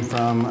actually came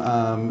from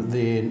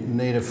the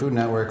Native Food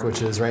Network,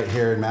 which is right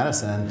here in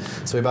Madison.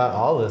 So we bought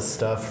all this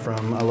stuff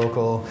from a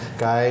local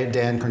guy,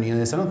 Dan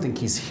Cornelius. I don't think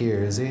he's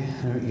here, is he?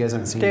 You guys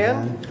haven't seen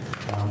Dan?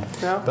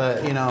 No.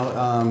 But you know,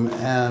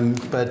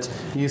 but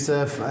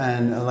Yusuf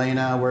and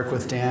Elena work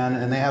with Dan,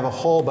 and they have a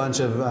whole bunch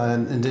of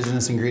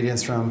indigenous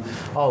ingredients from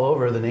all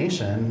over the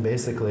nation,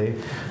 basically.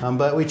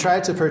 But we try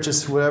to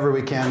purchase whatever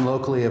we can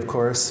locally, of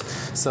course.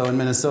 So in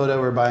Minnesota,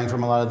 we're buying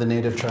from a lot of the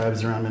native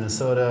tribes around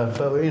Minnesota,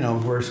 but you know,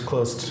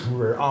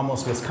 we're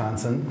almost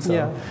Wisconsin,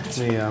 so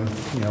we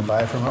you know,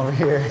 buy from over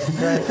here.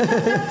 Right.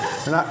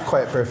 We're not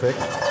quite perfect.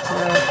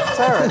 It's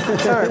all right.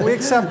 It's all right. We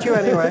accept you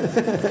anyway.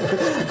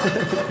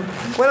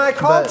 When I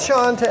called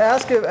Sean to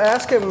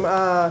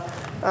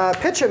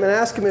pitch him and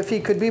ask him if he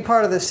could be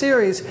part of the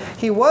series,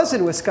 he was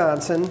in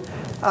Wisconsin,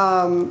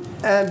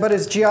 but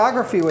his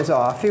geography was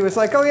off. He was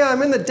like, "Oh yeah,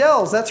 I'm in the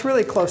Dells. That's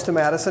really close to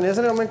Madison,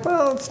 isn't it?" I'm like,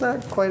 "Well, it's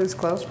not quite as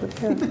close, but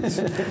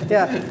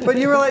yeah." But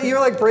you were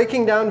like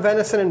breaking down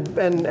venison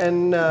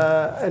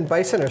and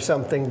bison or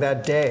something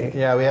that day.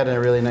 Yeah, we had a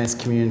really nice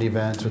community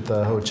event with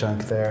the Ho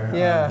Chunk there,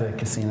 the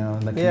casino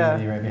and the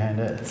community right behind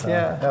it. So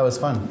that was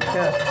fun.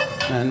 Yeah,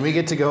 and we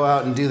get to go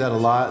out and do that a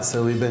lot.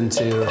 So we've been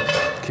to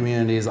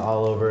communities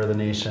all over the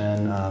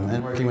nation,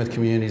 and working with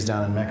communities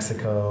down in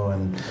Mexico,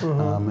 and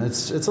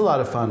it's a lot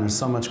of fun. There's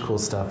so much cool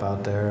stuff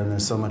out there, and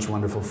there's so much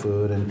wonderful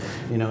food, and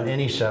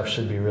any chef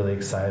should be really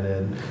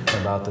excited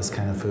about this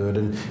kind of food.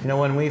 And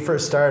when we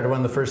first started, one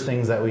of the first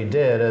things that we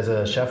did as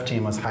a chef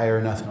team was hire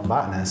an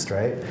ethnobotanist,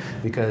 right?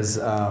 Because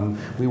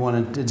we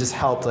wanted to just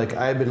help. Like,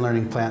 I had been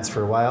learning plants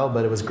for a while,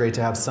 but it was great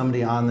to have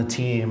somebody on the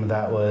team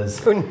that was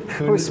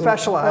who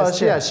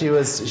specialized. Well, she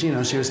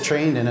was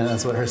trained in it.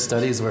 That's what her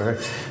studies were,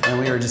 and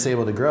we were just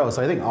able to grow.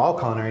 So I think all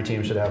culinary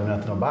teams should have an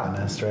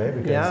ethnobotanist, right?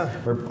 Because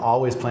we're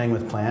always playing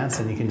with plants,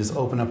 and you can just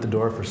open up the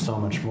door for so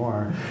much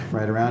more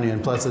right around you.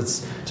 And plus,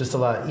 it's just a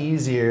lot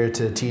easier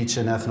to teach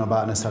an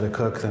ethnobotanist how to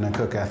cook than a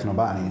cook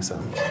ethnobotany. So.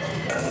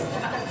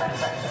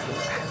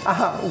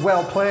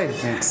 Well played.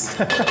 Thanks.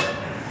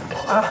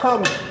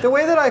 The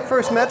way that I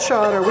first met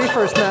Sean, or we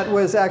first met,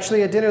 was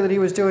actually a dinner that he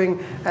was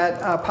doing at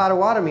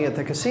Potawatomi at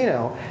the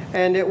casino.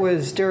 And it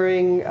was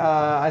during,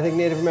 I think,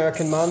 Native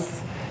American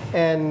Month.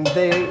 And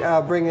they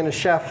bring in a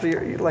chef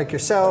like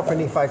yourself, or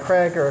Nephi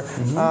Craig, or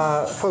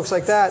folks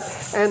like that.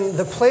 And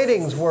the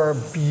platings were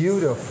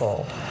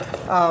beautiful.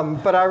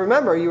 But I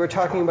remember you were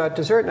talking about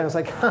dessert, and I was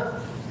like,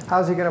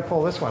 how's he going to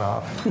pull this one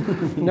off?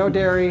 No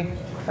dairy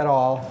at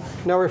all,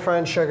 no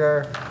refined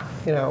sugar,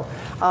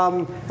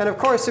 And of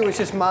course, it was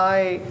just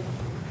my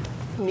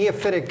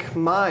neophytic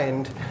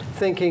mind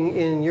thinking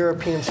in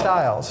European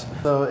styles.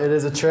 So it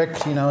is a trick,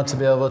 to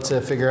be able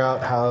to figure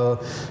out how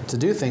to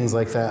do things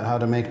like that, how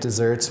to make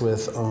desserts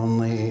with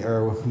only,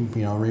 or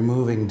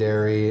removing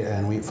dairy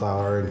and wheat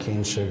flour and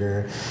cane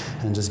sugar,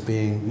 and just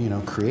being,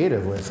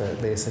 creative with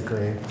it,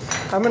 basically.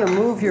 I'm going to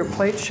move your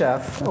plate,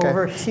 chef,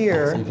 over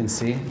here. So you can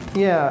see.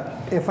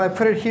 Yeah. If I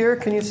put it here,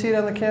 can you see it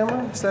on the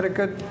camera? Is that a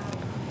good?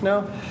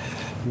 No.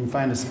 You can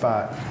find a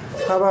spot.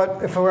 How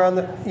about if we're on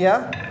the?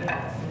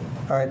 Yeah.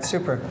 All right.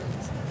 Super.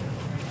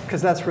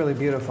 Because that's really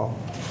beautiful.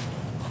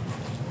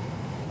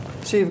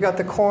 So you've got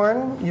the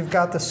corn, you've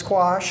got the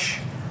squash,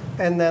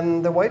 and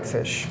then the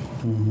whitefish,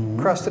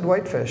 crusted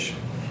whitefish.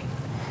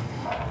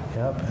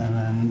 Yep, and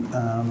then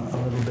a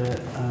little bit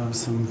of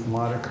some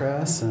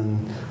watercress,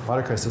 and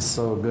watercress is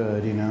so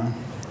good,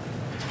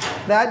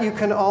 That you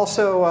can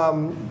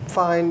also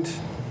find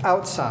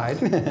outside.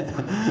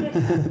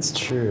 It's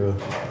true.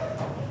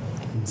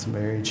 It's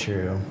very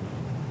true.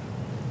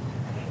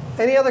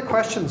 Any other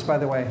questions, by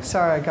the way?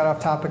 Sorry, I got off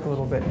topic a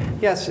little bit.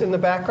 Yes, in the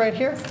back right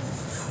here.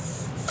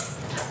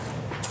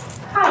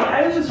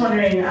 Hi, I was just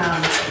wondering,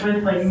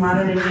 with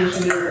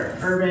modernization or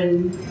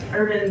urban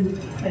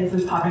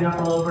places popping up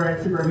all over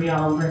and suburbia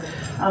all over,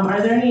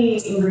 are there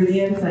any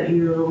ingredients that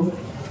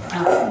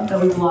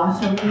we've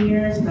lost over the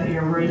years that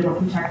you're worried about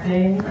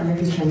protecting or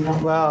making sure we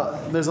don't? Well,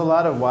 there's a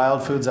lot of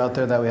wild foods out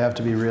there that we have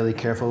to be really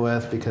careful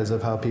with because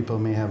of how people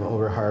may have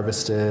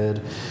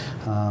over-harvested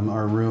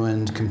or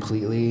ruined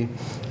completely.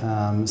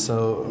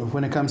 So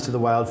when it comes to the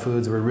wild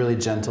foods, we're really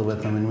gentle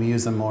with them, and we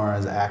use them more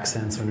as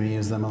accents when we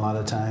use them a lot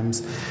of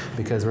times,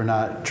 because we're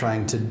not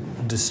trying to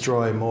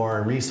destroy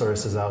more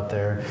resources out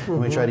there. And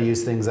we try to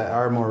use things that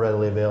are more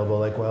readily available,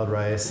 like wild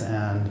rice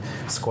and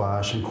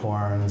squash and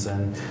corns,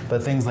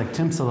 but things like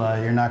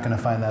timsala, you're not going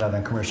to find that on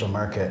a commercial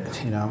market,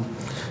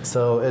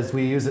 So as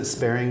we use it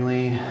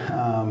sparingly,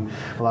 a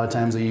lot of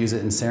times we use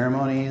it in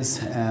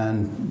ceremonies,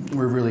 and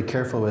we're really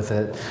careful with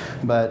it.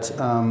 But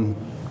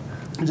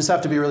you just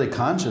have to be really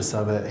conscious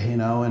of it,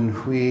 and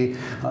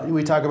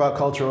we talk about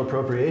cultural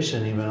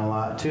appropriation even a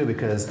lot too,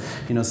 because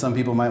some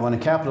people might want to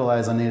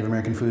capitalize on Native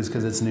American foods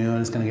because it's new and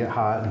it's going to get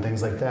hot and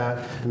things like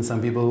that, and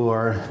some people who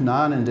are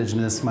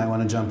non-Indigenous might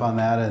want to jump on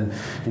that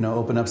and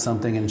open up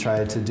something and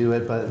try to do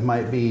it, but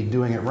might be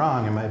doing it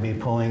wrong. It might be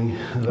pulling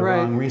the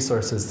wrong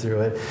resources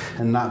through it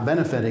and not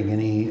benefiting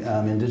any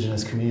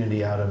Indigenous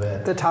community out of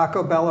it. The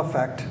Taco Bell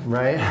effect.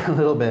 Right, a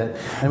little bit.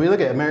 And we look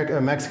at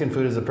Mexican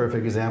food as a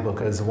perfect example,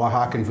 because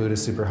Oaxacan food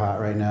is super hot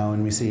right now,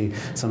 and we see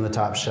some of the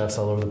top chefs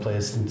all over the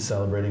place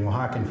celebrating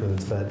Oaxacan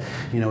foods. But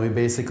we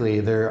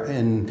basically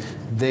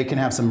they can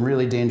have some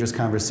really dangerous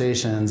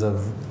conversations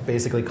of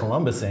basically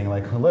Columbusing,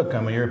 like, look,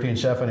 I'm a European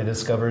chef and I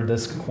discovered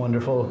this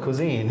wonderful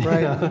cuisine.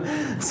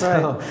 Right.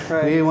 So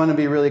we want to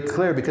be really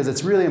clear, because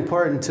it's really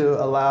important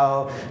to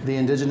allow the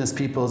indigenous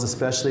peoples,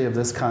 especially of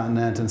this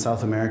continent and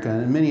South America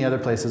and many other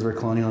places where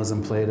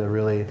colonialism played a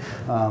really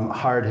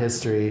hard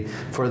history,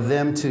 for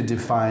them to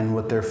define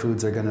what their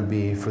foods are going to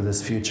be for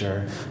this future.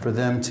 For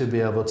them to be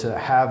able to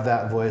have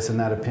that voice and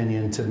that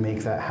opinion to make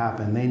that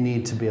happen. They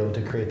need to be able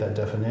to create that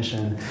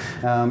definition.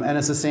 And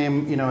it's the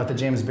same, at the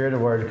James Beard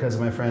Award, because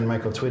my friend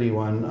Michael Twitty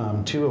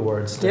won 2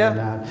 awards during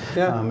that.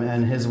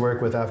 And his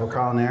work with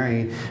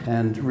Afro-Culinary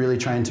and really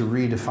trying to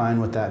redefine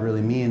what that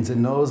really means.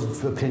 And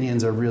those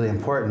opinions are really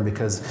important,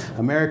 because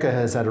America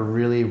has had a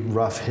really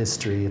rough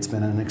history. It's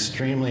been an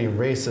extremely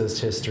racist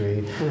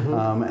history,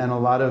 and a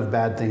lot of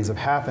bad things have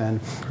happened.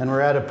 And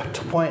we're at a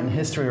point in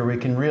history where we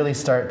can really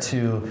start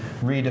to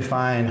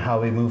redefine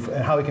how we move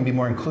and how we can be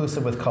more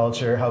inclusive with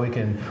culture, how we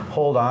can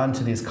hold on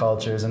to these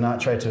cultures and not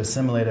try to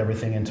assimilate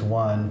everything into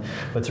one,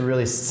 but to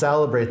really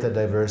celebrate the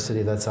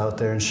diversity that's out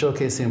there and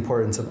showcase the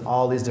importance of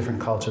all these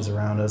different cultures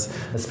around us,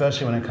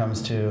 especially when it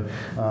comes to,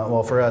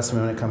 well, for us,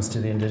 when it comes to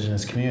the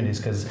indigenous communities,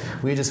 because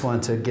we just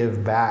want to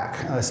give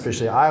back,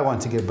 especially I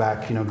want to give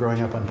back,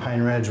 growing up on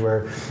Pine Ridge,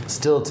 where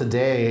still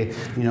today,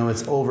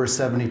 it's over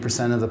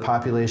 70% of the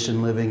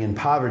population living in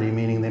poverty,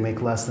 meaning they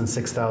make less than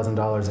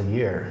 $6,000 a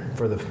year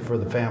for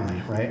the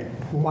family, right?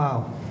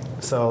 Wow.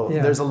 So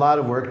yeah. There's a lot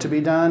of work to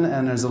be done,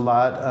 and there's a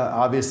lot,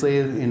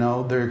 obviously,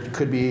 there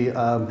could be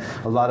a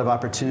lot of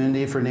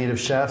opportunity for Native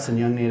chefs and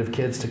young Native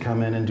kids to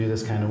come in and do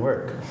this kind of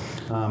work.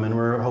 And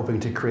we're hoping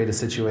to create a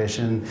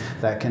situation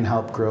that can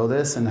help grow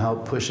this and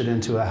help push it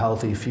into a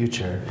healthy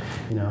future,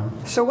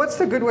 So what's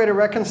the good way to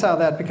reconcile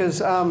that?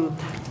 Because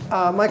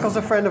Michael's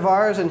a friend of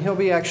ours, and he'll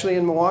be actually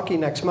in Milwaukee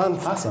next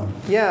month. Awesome.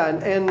 Yeah,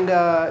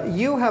 and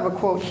you have a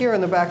quote here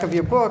in the back of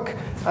your book,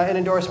 an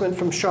endorsement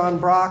from Sean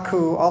Brock,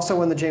 who also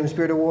won the James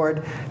Beard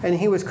Award, and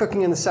he was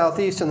cooking in the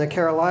Southeast and the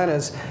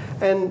Carolinas.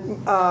 And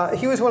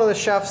he was one of the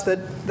chefs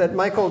that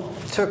Michael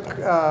took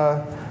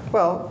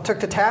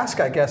to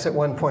task, I guess, at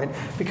one point,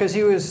 because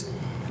he was,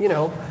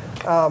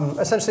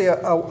 essentially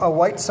a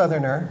white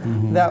Southerner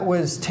that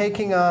was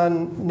taking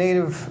on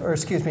native, or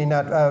excuse me,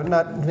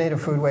 not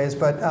native foodways,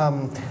 but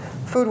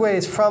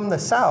foodways from the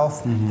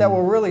South that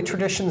were really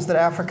traditions that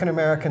African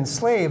American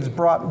slaves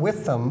brought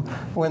with them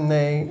when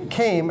they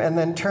came, and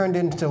then turned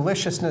into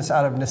deliciousness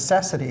out of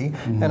necessity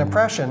and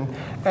oppression.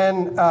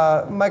 And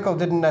Michael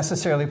didn't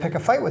necessarily pick a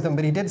fight with him,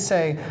 but he did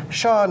say,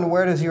 Sean,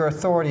 where does your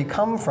authority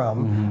come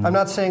from? I'm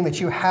not saying that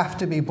you have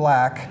to be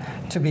black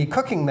to be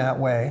cooking that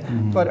way,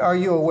 but are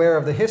you aware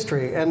of the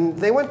history? And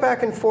they went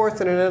back and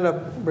forth, and it ended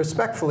up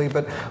respectfully,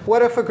 but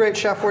what if a great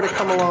chef were to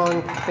come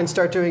along and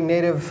start doing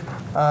native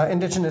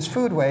indigenous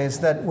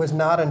foodways that was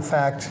not, in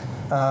fact,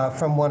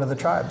 from one of the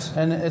tribes?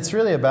 And it's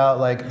really about,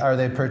 are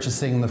they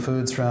purchasing the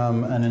foods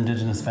from an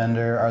indigenous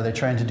vendor? Are they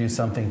trying to do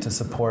something to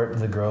support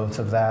the growth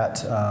of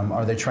that?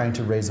 Are they trying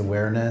to raise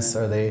awareness?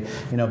 Are they,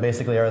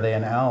 basically, are they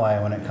an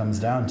ally when it comes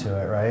down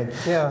to it, right?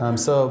 Yeah.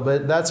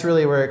 But that's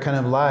really where it kind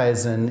of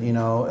lies. And,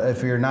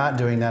 if you're not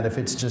doing that, if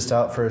it's just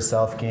out for a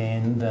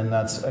self-gain, then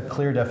that's a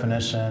clear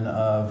definition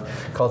of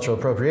cultural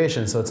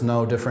appropriation. So it's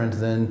no different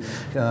than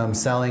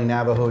selling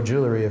Navajo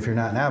jewelry if you're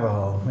not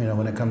Navajo,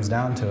 when it comes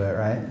down to it,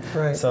 right?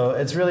 Right. So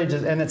it's really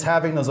just, and it's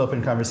having those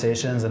open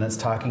conversations, and it's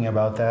talking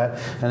about that,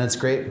 and it's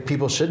great.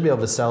 People should be able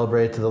to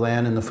celebrate the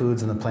land and the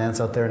foods and the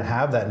plants out there and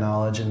have that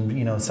knowledge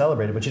and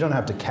celebrate it. But you don't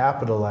have to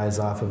capitalize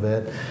off of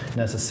it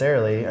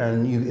necessarily.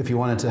 And if you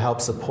wanted to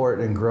help support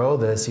and grow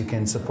this, you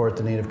can support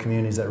the Native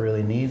communities that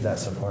really need that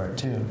support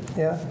too.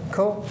 Yeah.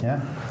 Cool.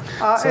 Yeah.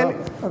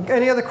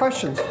 Any other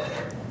questions?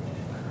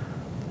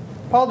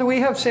 Paul, do we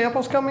have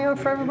samples coming out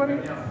for everybody?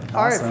 Awesome.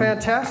 All right.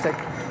 Fantastic.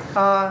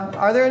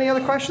 Are there any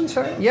other questions,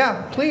 sir?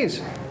 Yeah,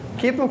 please.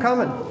 Keep them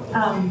coming.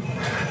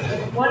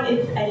 What,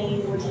 if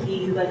any, would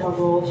be a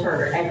role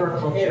for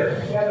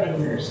agriculture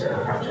in your sort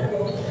of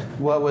project?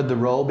 What would the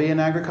role be in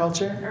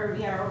agriculture?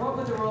 Or what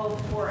would the role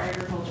for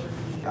agriculture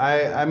be?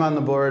 I'm on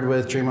the board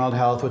with Dreamworld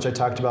Health, which I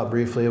talked about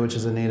briefly, which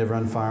is a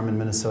native-run farm in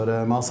Minnesota.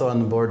 I'm also on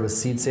the board with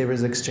Seed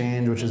Savers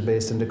Exchange, which is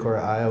based in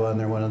Decorah, Iowa, and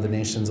they're one of the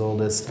nation's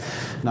oldest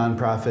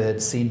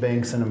nonprofit seed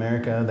banks in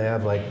America. They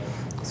have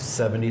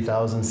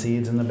 70,000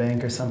 seeds in the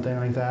bank or something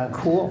like that.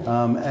 Cool.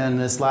 And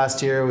this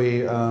last year we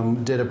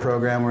did a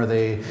program where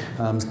they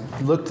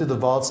looked through the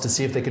vaults to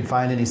see if they could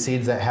find any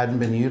seeds that hadn't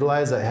been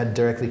utilized that had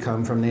directly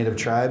come from native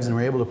tribes, and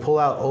were able to pull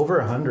out over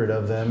 100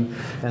 of them.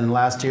 And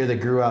last year they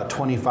grew out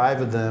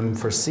 25 of them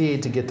for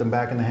seed to get them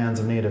back in the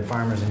hands of native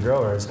farmers and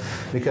growers,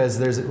 because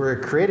we're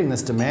creating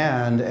this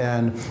demand,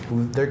 and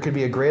there could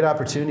be a great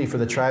opportunity for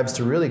the tribes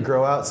to really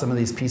grow out some of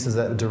these pieces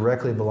that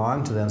directly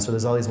belong to them. So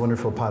there's all these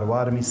wonderful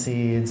Potawatomi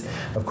seeds,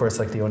 of course,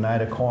 like the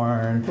Oneida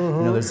corn.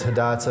 There's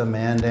Hidatsa,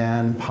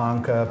 Mandan,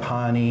 Ponca,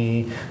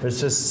 Pawnee. There's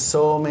just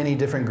so many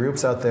different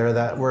groups out there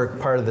that were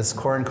part of this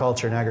corn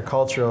culture and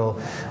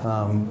agricultural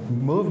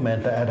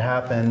movement that had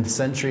happened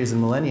centuries and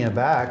millennia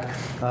back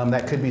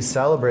that could be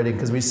celebrating,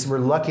 because we're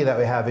lucky that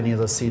we have any of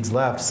those seeds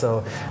left.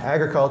 So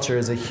agriculture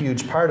is a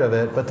huge part of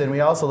it, but then we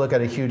also look at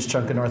a huge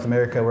chunk of North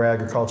America where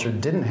agriculture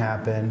didn't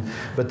happen,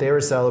 but they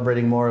were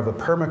celebrating more of a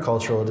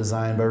permacultural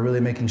design by really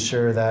making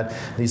sure that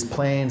these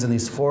plains and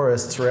these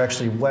forests were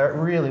actually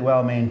really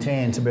well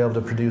maintained to be able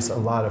to produce a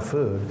lot of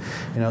food.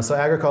 So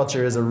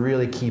agriculture is a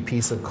really key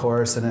piece, of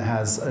course, and it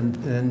has an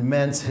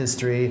immense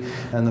history.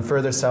 And the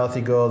further south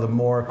you go, the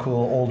more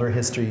cool, older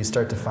history you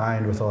start to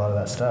find with a lot of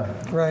that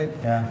stuff. Right.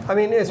 Yeah. I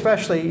mean,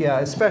 especially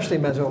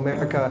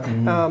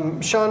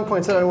Mesoamerica. Sean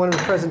points out in one of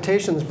his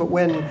presentations, but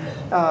when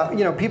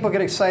people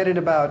get excited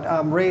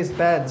about raised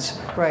beds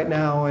right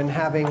now and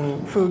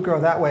having food grow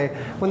that way,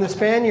 when the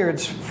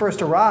Spaniards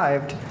first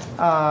arrived,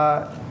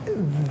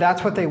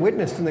 that's what they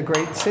witnessed in the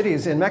great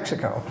cities in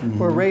Mexico,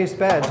 were raised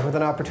beds with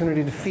an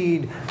opportunity to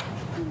feed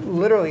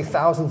literally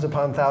thousands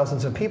upon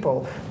thousands of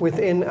people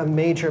within a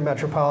major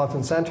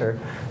metropolitan center.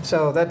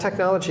 So that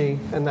technology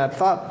and that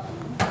thought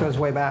goes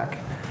way back.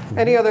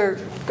 Any other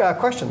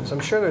questions? I'm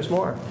sure there's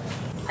more.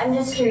 I'm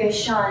just curious,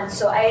 Sean.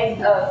 So I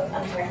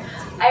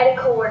had a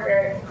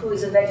coworker who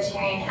is a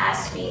vegetarian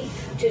asked me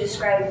to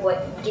describe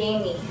what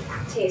game meat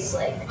tastes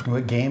like.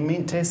 What game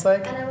meat tastes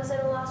like? And I was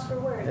at a loss for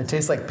words. It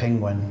tastes like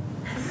penguin.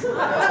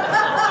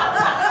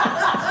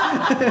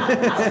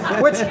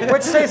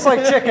 Which tastes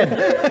like chicken.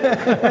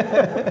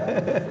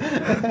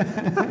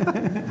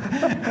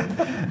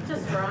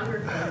 Just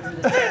stronger flavor.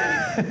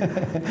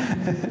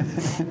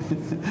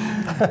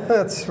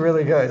 That's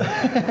really good.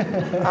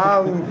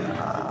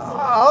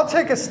 I'll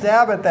take a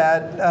stab at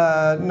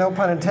that, no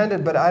pun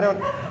intended, but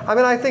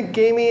I think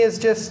gamey is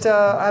just,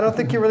 I don't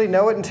think you really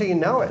know it until you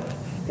know it.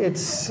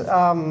 It's,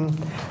 and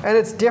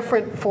it's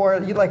different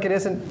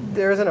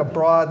there isn't a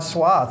broad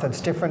swath.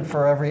 It's different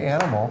for every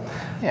animal.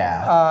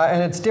 Yeah.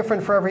 And it's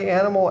different for every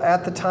animal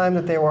at the time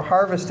that they were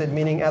harvested,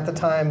 meaning at the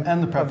time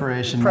and the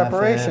preparation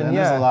method. And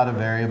there's a lot of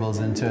variables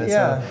into it.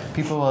 Yeah. So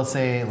people will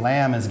say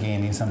lamb is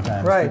gamey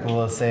sometimes. Right. People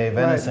will say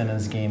venison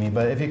is gamey.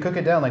 But if you cook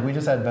it down, like we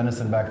just had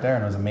venison back there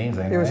and it was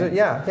amazing. It was, right?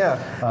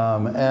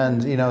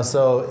 yeah.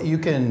 So you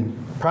can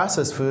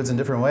process foods in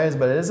different ways,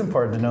 but it is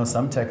important to know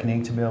some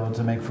technique to be able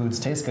to make foods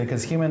taste good,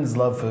 because humans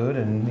love food,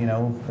 and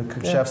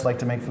chefs like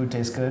to make food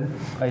taste good,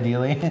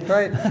 ideally.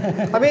 Right.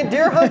 I mean,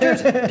 deer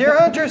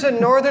hunters in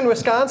northern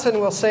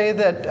Wisconsin will say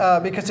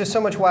that because there's so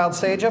much wild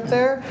sage up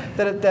there,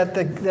 that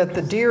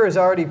the deer is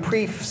already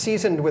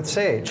pre-seasoned with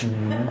sage.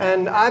 Mm-hmm.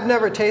 And I've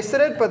never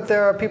tasted it, but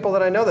there are people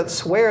that I know that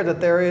swear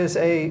that there is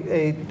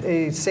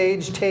a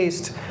sage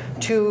taste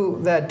to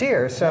that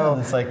deer. So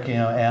it's like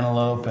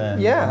antelope and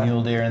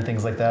mule deer and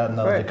things like that in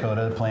the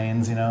Dakota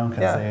plains, because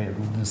they're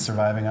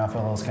surviving off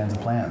of those kinds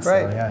of plants.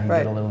 Right. So you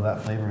get a little of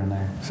that flavor in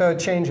there. So it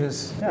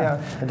changes.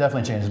 Yeah. It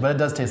definitely changes, but it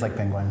does taste like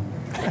penguin.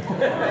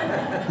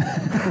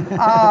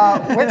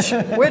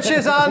 Which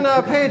is on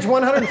page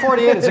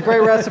 148. It's a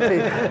great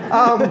recipe.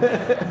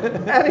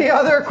 Any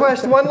other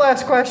question? One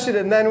last question,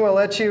 and then we'll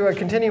let you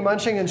continue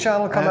munching, and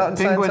Sean will come out and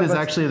sign penguin is some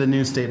actually the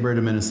new state bird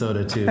of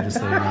Minnesota, too, just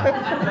so you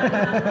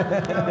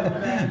know.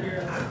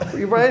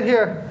 You're right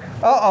here.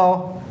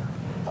 Uh-oh.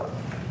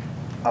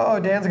 Uh-oh,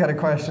 Dan's got a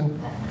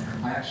question.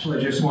 I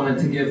actually just wanted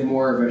to give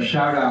more of a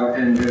shout out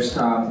and just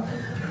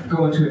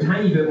go into a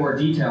tiny bit more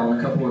detail on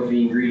a couple of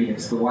the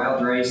ingredients. The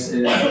wild rice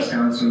is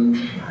Wisconsin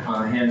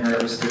hand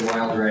harvested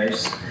wild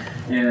rice,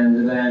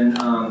 and then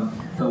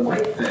the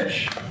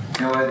whitefish.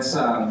 Now it's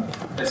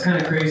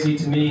kind of crazy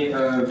to me.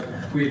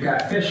 We've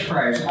got fish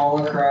fries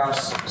all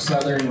across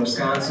southern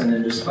Wisconsin,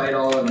 and despite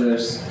all of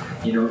this,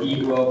 eat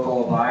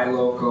local, buy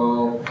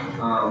local.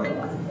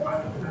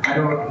 I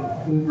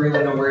don't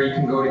really know where you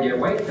can go to get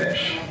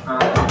whitefish.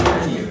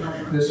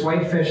 This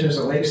whitefish is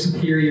a Lake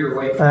Superior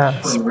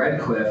whitefish from Red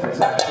Cliff. It's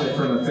actually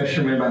from a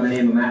fisherman by the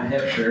name of Matt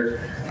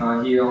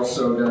Hipsher. He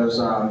also does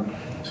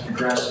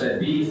grass-fed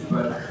beef,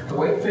 but the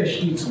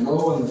whitefish eats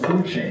low in the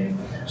food chain,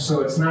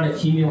 so it's not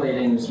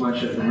accumulating as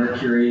much of the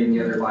mercury and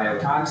the other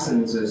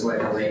biotoxins as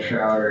like a lake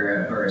trout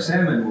or a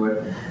salmon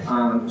would.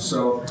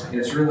 So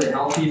it's really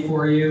healthy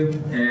for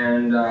you,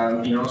 and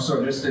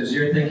so just as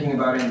you're thinking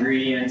about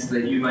ingredients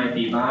that you might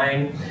be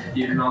buying,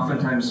 you can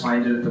oftentimes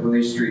find it at the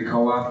Willie Street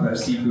Co-op, a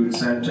seafood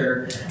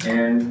center,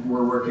 and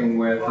we're working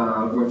with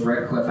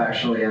Red Cliff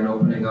actually on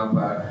opening up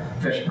a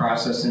fish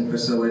processing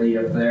facility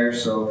up there.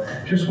 So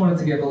just wanted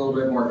to give a little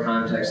bit more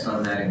context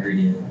on that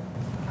ingredient.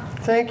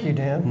 Thank you,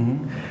 Dan.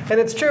 Mm-hmm.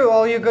 And it's true,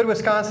 all you good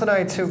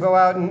Wisconsinites who go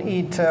out and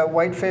eat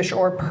whitefish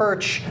or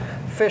perch,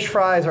 fish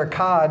fries or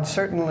cod,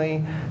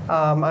 certainly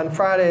on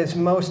Fridays,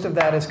 most of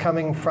that is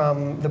coming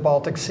from the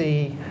Baltic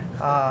Sea.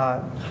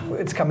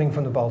 It's coming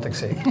from the Baltic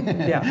Sea.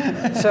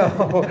 Yeah.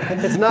 So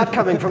it's not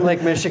coming from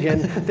Lake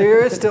Michigan.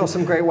 There is still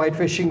some great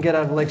whitefish you can get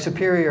out of Lake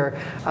Superior,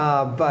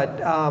 but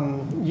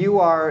you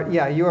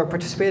are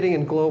participating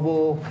in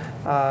global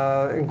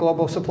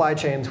supply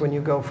chains when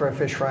you go for a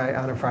fish fry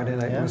on a Friday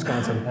night in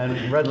Wisconsin.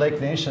 And Red Lake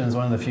Nation is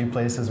one of the few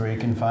places where you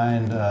can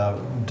find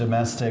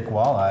domestic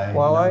walleye.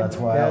 Walleye, that's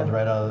wild,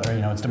 right out, or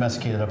it's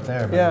domesticated up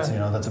there, but it's,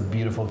 that's a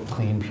beautiful,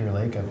 clean, pure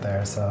lake up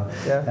there. So,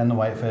 and the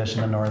whitefish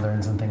and the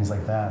northerns and things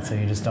like that. So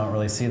you just don't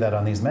really see that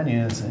on these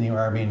menus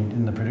anywhere. I mean,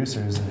 in the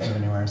producers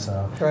anywhere.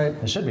 So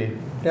it should be.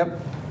 Yep.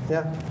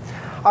 Yeah.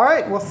 All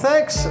right. Well,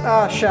 thanks,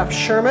 Chef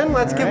Sherman.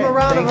 Let's give him a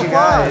round of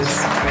applause.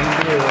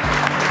 Thank you.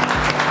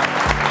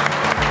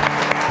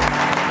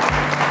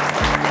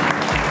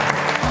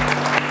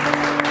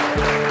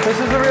 This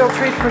is a real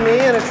treat for me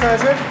and a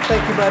treasure.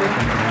 Thank you,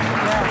 buddy.